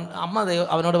അമ്മ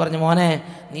അവനോട് പറഞ്ഞു, മോനെ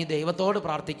നീ ദൈവത്തോട്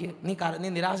പ്രാർത്ഥിക്ക്, നീ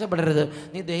നിരാശപ്പെടരുത്,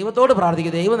 നീ ദൈവത്തോട്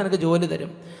പ്രാർത്ഥിക്കുക, ദൈവം നിനക്ക് ജോലി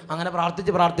തരും. അങ്ങനെ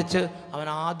പ്രാർത്ഥിച്ച് അവൻ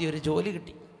ആദ്യം ഒരു ജോലി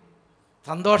കിട്ടി,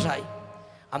 സന്തോഷമായി.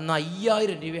 അന്ന്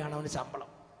 5,000 രൂപയാണ് അവന് ശമ്പളം.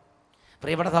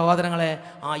 പ്രിയപ്പെട്ട സഹോദരങ്ങളെ,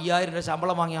 ആ 5,000 രൂപ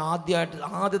ശമ്പളം വാങ്ങി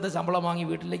ആദ്യത്തെ ശമ്പളം വാങ്ങി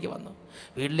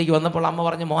വീട്ടിലേക്ക് വന്നപ്പോൾ അമ്മ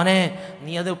പറഞ്ഞു, മോനെ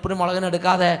നീ അത് ഉപ്പിനും മുളകിനും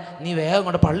എടുക്കാതെ നീ വേഗം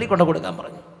കൊണ്ട് പള്ളി കൊണ്ട് കൊടുക്കാൻ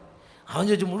പറഞ്ഞു. അവൻ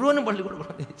ചോദിച്ചു, മുഴുവനും പള്ളി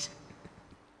കൊടുക്കണമെന്ന് ചോദിച്ചു.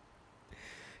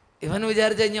 ഇവൻ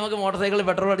വിചാരിച്ചു കഴിഞ്ഞാൽ നമുക്ക് മോട്ടോർ സൈക്കിളിൽ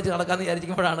പെട്രോൾ അടിച്ച് നടക്കാമെന്ന്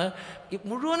വിചാരിക്കുമ്പോഴാണ് ഈ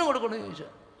മുഴുവനും കൊടുക്കണമെന്ന് ചോദിച്ചു.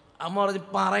 അമ്മ പറഞ്ഞു,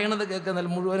 പറയണത് കേൾക്കുന്നില്ല,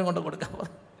 മുഴുവനും കൊണ്ട് കൊടുക്കാൻ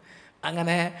പറഞ്ഞു.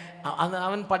 അങ്ങനെ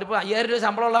അവൻ പഠിപ്പ് 5,000 രൂപ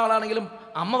ശമ്പളമുള്ള ആളാണെങ്കിലും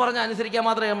അമ്മ പറഞ്ഞ അനുസരിക്കാൻ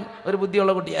മാത്രമേ ഒരു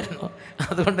ബുദ്ധിയുള്ള കുട്ടിയായിരുന്നു.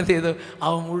 അതുകൊണ്ട് എന്ത് ചെയ്തു,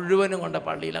 അവൻ മുഴുവനും കൊണ്ട്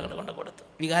പള്ളിയിൽ അങ്ങോട്ട് കൊണ്ട് കൊടുത്തു,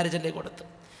 വികാരിച്ചൻ്റെ കൊടുത്തു.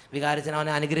 വികാരിച്ചൻ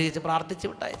അവനെ അനുഗ്രഹിച്ച് പ്രാർത്ഥിച്ച്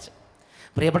വിട്ടയച്ചു.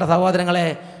 പ്രിയപ്പെട്ട സഹോദരങ്ങളെ,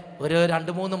 ഒരു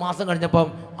 2-3 മാസം കഴിഞ്ഞപ്പം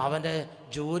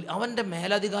അവൻ്റെ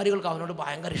മേലധികാരികൾക്ക് അവനോട്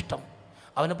ഭയങ്കര ഇഷ്ടം.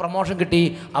 അവന് പ്രൊമോഷൻ കിട്ടി,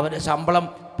 അവൻ്റെ ശമ്പളം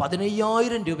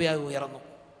 15,000 രൂപയായി ഉയർന്നു.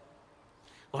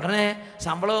 ഉടനെ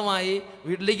ശമ്പളവുമായി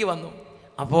വീട്ടിലേക്ക് വന്നു.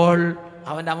 അപ്പോൾ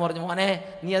അവൻ്റെ അമ്മ പറഞ്ഞു, മോനെ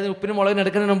നീ അത് ഉപ്പിനും മുളകിനും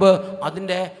എടുക്കുന്നതിന് മുമ്പ്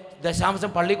അതിൻ്റെ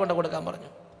ദശാംശം പള്ളി കൊണ്ട് കൊടുക്കാൻ പറഞ്ഞു.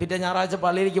 പിറ്റേ ഞായറാഴ്ച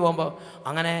പള്ളിയിലേക്ക് പോകുമ്പോൾ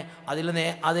അങ്ങനെ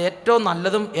അത് ഏറ്റവും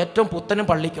നല്ലതും ഏറ്റവും പുത്തനും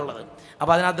പള്ളിക്കുള്ളത്.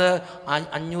 അപ്പോൾ അതിനകത്ത്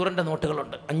 500ൻ്റെ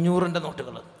നോട്ടുകളുണ്ട്, 500ൻ്റെ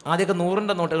നോട്ടുകൾ. ആദ്യമൊക്കെ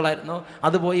 100ൻ്റെ നോട്ടുകളായിരുന്നു,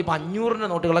 അത് പോയി ഇപ്പോൾ 500ൻ്റെ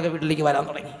നോട്ടുകളൊക്കെ വീട്ടിലേക്ക് വരാൻ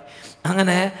തുടങ്ങി.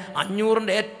 അങ്ങനെ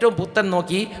 500ൻ്റെ ഏറ്റവും പുത്തൻ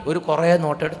നോക്കി കുറേ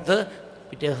നോട്ടെടുത്ത്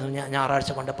പിറ്റേ ദിവസം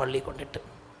ഞായറാഴ്ച കൊണ്ട് പള്ളിയിൽ കൊണ്ടിട്ട്.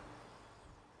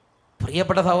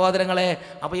 പ്രിയപ്പെട്ട സഹോദരങ്ങളെ,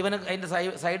 അപ്പോൾ ഇവന് അതിൻ്റെ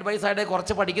സൈഡ് ബൈ സൈഡ്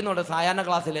കുറച്ച് പഠിക്കുന്നുണ്ട് സായാഹ്ന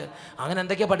ക്ലാസ്സിൽ. അങ്ങനെ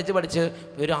എന്തൊക്കെയോ പഠിച്ച്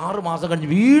ഒരു 6 മാസം കഴിഞ്ഞ്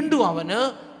വീണ്ടും അവന്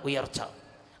ഉയർച്ച.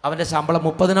 അവൻ്റെ ശമ്പളം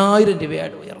 30,000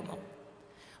 രൂപയായിട്ട് ഉയർന്നു.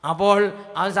 അപ്പോൾ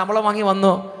അവൻ ശമ്പളം വാങ്ങി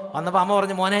വന്നപ്പോൾ അമ്മ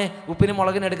പറഞ്ഞു, മോനെ ഉപ്പിനും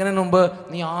മുളകിനും എടുക്കുന്നതിന് മുമ്പ്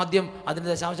നീ ആദ്യം അതിൻ്റെ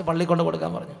ദശാംശം പള്ളി കൊണ്ട്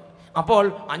കൊടുക്കാൻ പറഞ്ഞു. അപ്പോൾ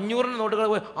 500ൻ്റെ നോട്ടുകൾ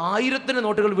 1000ൻ്റെ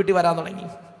നോട്ടുകൾ വീട്ടിൽ വരാൻ തുടങ്ങി.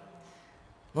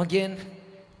 നോക്കിയേ,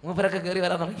 മൂപ്പരൊക്കെ കയറി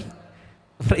വരാൻ തുടങ്ങി.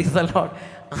 Praise the Lord.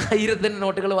 1000ൻ്റെ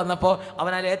നോട്ടുകൾ വന്നപ്പോൾ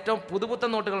അവനതിൽ ഏറ്റവും പുതുപുത്തൻ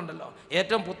നോട്ടുകളുണ്ടല്ലോ,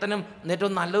 ഏറ്റവും പുത്തനും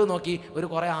ഏറ്റവും നല്ലത് നോക്കി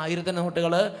കുറേ 1000ൻ്റെ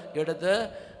നോട്ടുകൾ എടുത്ത്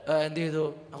എന്ത് ചെയ്തു,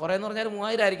 കുറേ എന്ന് പറഞ്ഞാൽ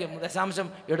 3000 ആയിരിക്കും, ദശാംശം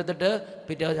എടുത്തിട്ട്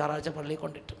പിറ്റേ ഞായറാഴ്ച പള്ളിയിൽ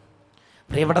കൊണ്ടിട്ടു.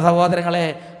 പ്രിയപ്പെട്ട സഹോദരങ്ങളെ,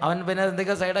 അവൻ പിന്നെ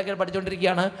എന്തൊക്കെ സൈഡൊക്കെ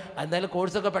പഠിച്ചുകൊണ്ടിരിക്കുകയാണ്. എന്തായാലും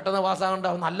കോഴ്സൊക്കെ പെട്ടെന്ന് പാസ്സാകൊണ്ട്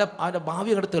അവൻ്റെ ഭാവി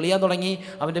അങ്ങോട്ട് തെളിയാൻ തുടങ്ങി,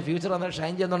 അവൻ്റെ ഫ്യൂച്ചർ നന്നായി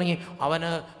ഷൈൻ ചെയ്യാൻ തുടങ്ങി.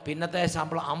 അവന് പിന്നത്തെ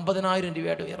ശമ്പളം 50,000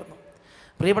 രൂപയായിട്ട് ഉയർന്നു.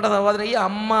 പ്രിയപ്പെട്ട സഹോദരൻ, ഈ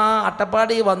അമ്മ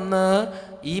അട്ടപ്പാടി വന്ന്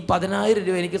ഈ 10,000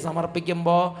 രൂപ എനിക്ക്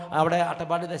സമർപ്പിക്കുമ്പോൾ, അവിടെ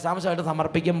അട്ടപ്പാടി ദശാംശമായിട്ട്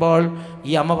സമർപ്പിക്കുമ്പോൾ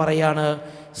ഈ അമ്മ പറയാണ്,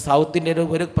 സൗത്ത് ഇന്ത്യയിലെ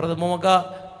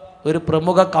ഒരു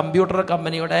പ്രമുഖ കമ്പ്യൂട്ടർ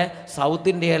കമ്പനിയുടെ സൗത്ത്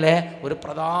ഇന്ത്യയിലെ ഒരു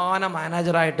പ്രധാന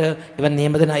മാനേജറായിട്ട് ഇവൻ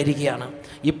നിയമിതനായിരിക്കുകയാണ്.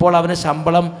 ഇപ്പോൾ അവന്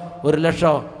ശമ്പളം 1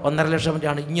 ലക്ഷമോ 1.5 ലക്ഷം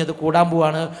ആണ്. ഇനി അത് കൂടാൻ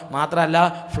പോവാണ്. മാത്രമല്ല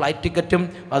ഫ്ലൈറ്റ് ടിക്കറ്റും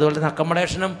അതുപോലെ തന്നെ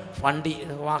അക്കോമഡേഷനും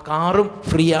കാറും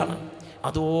ഫ്രീ ആണ്.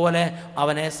 അതുപോലെ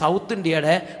അവനെ സൗത്ത്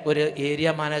ഇന്ത്യയുടെ ഒരു ഏരിയ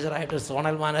മാനേജറായിട്ട്,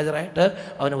 സോണൽ മാനേജറായിട്ട്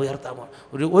അവനെ ഉയർത്താൻ പോകും.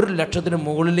 1 ലക്ഷത്തിന്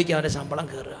മുകളിലേക്ക് അവൻ്റെ ശമ്പളം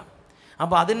കയറുകയാണ്.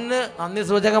 അപ്പോൾ അതിന് നന്ദി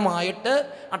സൂചകമായിട്ട്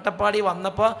അട്ടപ്പാടി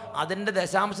വന്നപ്പോൾ അതിൻ്റെ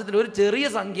ദശാംശത്തിൽ ഒരു ചെറിയ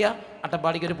സംഖ്യ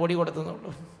അട്ടപ്പാടിക്ക് ഒരു പൊടി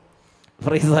കൊടുത്തെന്നുള്ളൂ.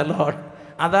 Praise the Lord.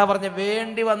 അതാ പറഞ്ഞ,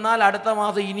 വേണ്ടി വന്നാൽ അടുത്ത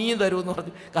മാസം ഇനിയും തരുമെന്ന്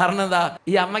പറഞ്ഞു. കാരണം എന്താ,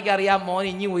 ഈ അമ്മയ്ക്ക് അറിയാം മോൻ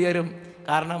ഇനിയും ഉയരും.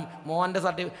 കാരണം മോൻ്റെ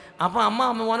അപ്പോൾ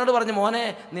അമ്മ മോനോട് പറഞ്ഞു, മോനെ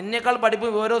നിന്നേക്കാൾ പഠിപ്പ്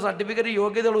ഓരോ സർട്ടിഫിക്കറ്റ്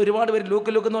യോഗ്യതകൾ ഒരുപാട് പേര് ലൂക്ക്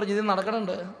എന്ന് പറഞ്ഞ് ഇത്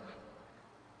നടക്കണുണ്ട്.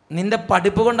 നിൻ്റെ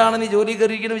പഠിപ്പ് കൊണ്ടാണ് നീ ജോലി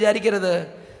കയറിയിരിക്കുന്നത് വിചാരിക്കരുത്.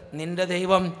 നിന്റെ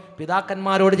ദൈവം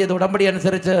പിതാക്കന്മാരോട് ചെയ്ത ഉടമ്പടി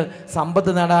അനുസരിച്ച്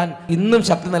സമ്പത്ത് നേടാൻ ഇന്നും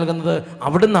ശക്തി നൽകുന്നത്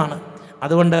അവിടുന്നാണ്.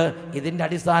 അതുകൊണ്ട് ഇതിൻ്റെ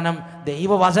അടിസ്ഥാനം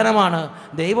ദൈവവചനമാണ്.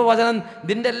 ദൈവവചനം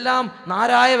ഇതിൻ്റെ എല്ലാം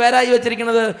നാരായ വേരായി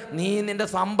വെച്ചിരിക്കുന്നത് നീ നിൻ്റെ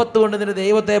സമ്പത്ത് കൊണ്ട് നിന്റെ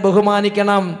ദൈവത്തെ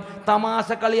ബഹുമാനിക്കണം. തമാശ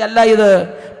കളിയല്ല ഇത്,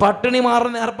 പട്ടിണി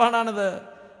മാറുന്ന ഏർപ്പാടാണിത്.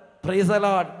 Praise the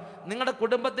Lord. നിങ്ങളുടെ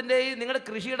കുടുംബത്തിൻ്റെയും നിങ്ങളുടെ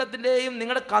കൃഷിയിടത്തിൻ്റെയും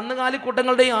നിങ്ങളുടെ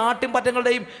കന്നുകാലിക്കൂട്ടങ്ങളുടെയും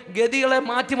ആട്ടിൻപറ്റങ്ങളുടെയും ഗതികളെ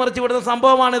മാറ്റിമറിച്ച് വിടുന്ന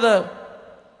സംഭവമാണിത്.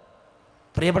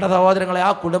 പ്രിയപ്പെട്ട സഹോദരങ്ങളെ,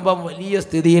 ആ കുടുംബം വലിയ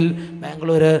സ്ഥിതിയിൽ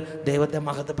ബാംഗ്ലൂർ ദൈവത്തെ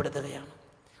മഹത്വപ്പെടുത്തുകയാണ്.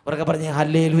 ഉറക്കെ പറഞ്ഞ്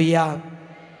hallelujah,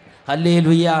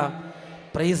 hallelujah,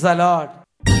 praise the Lord.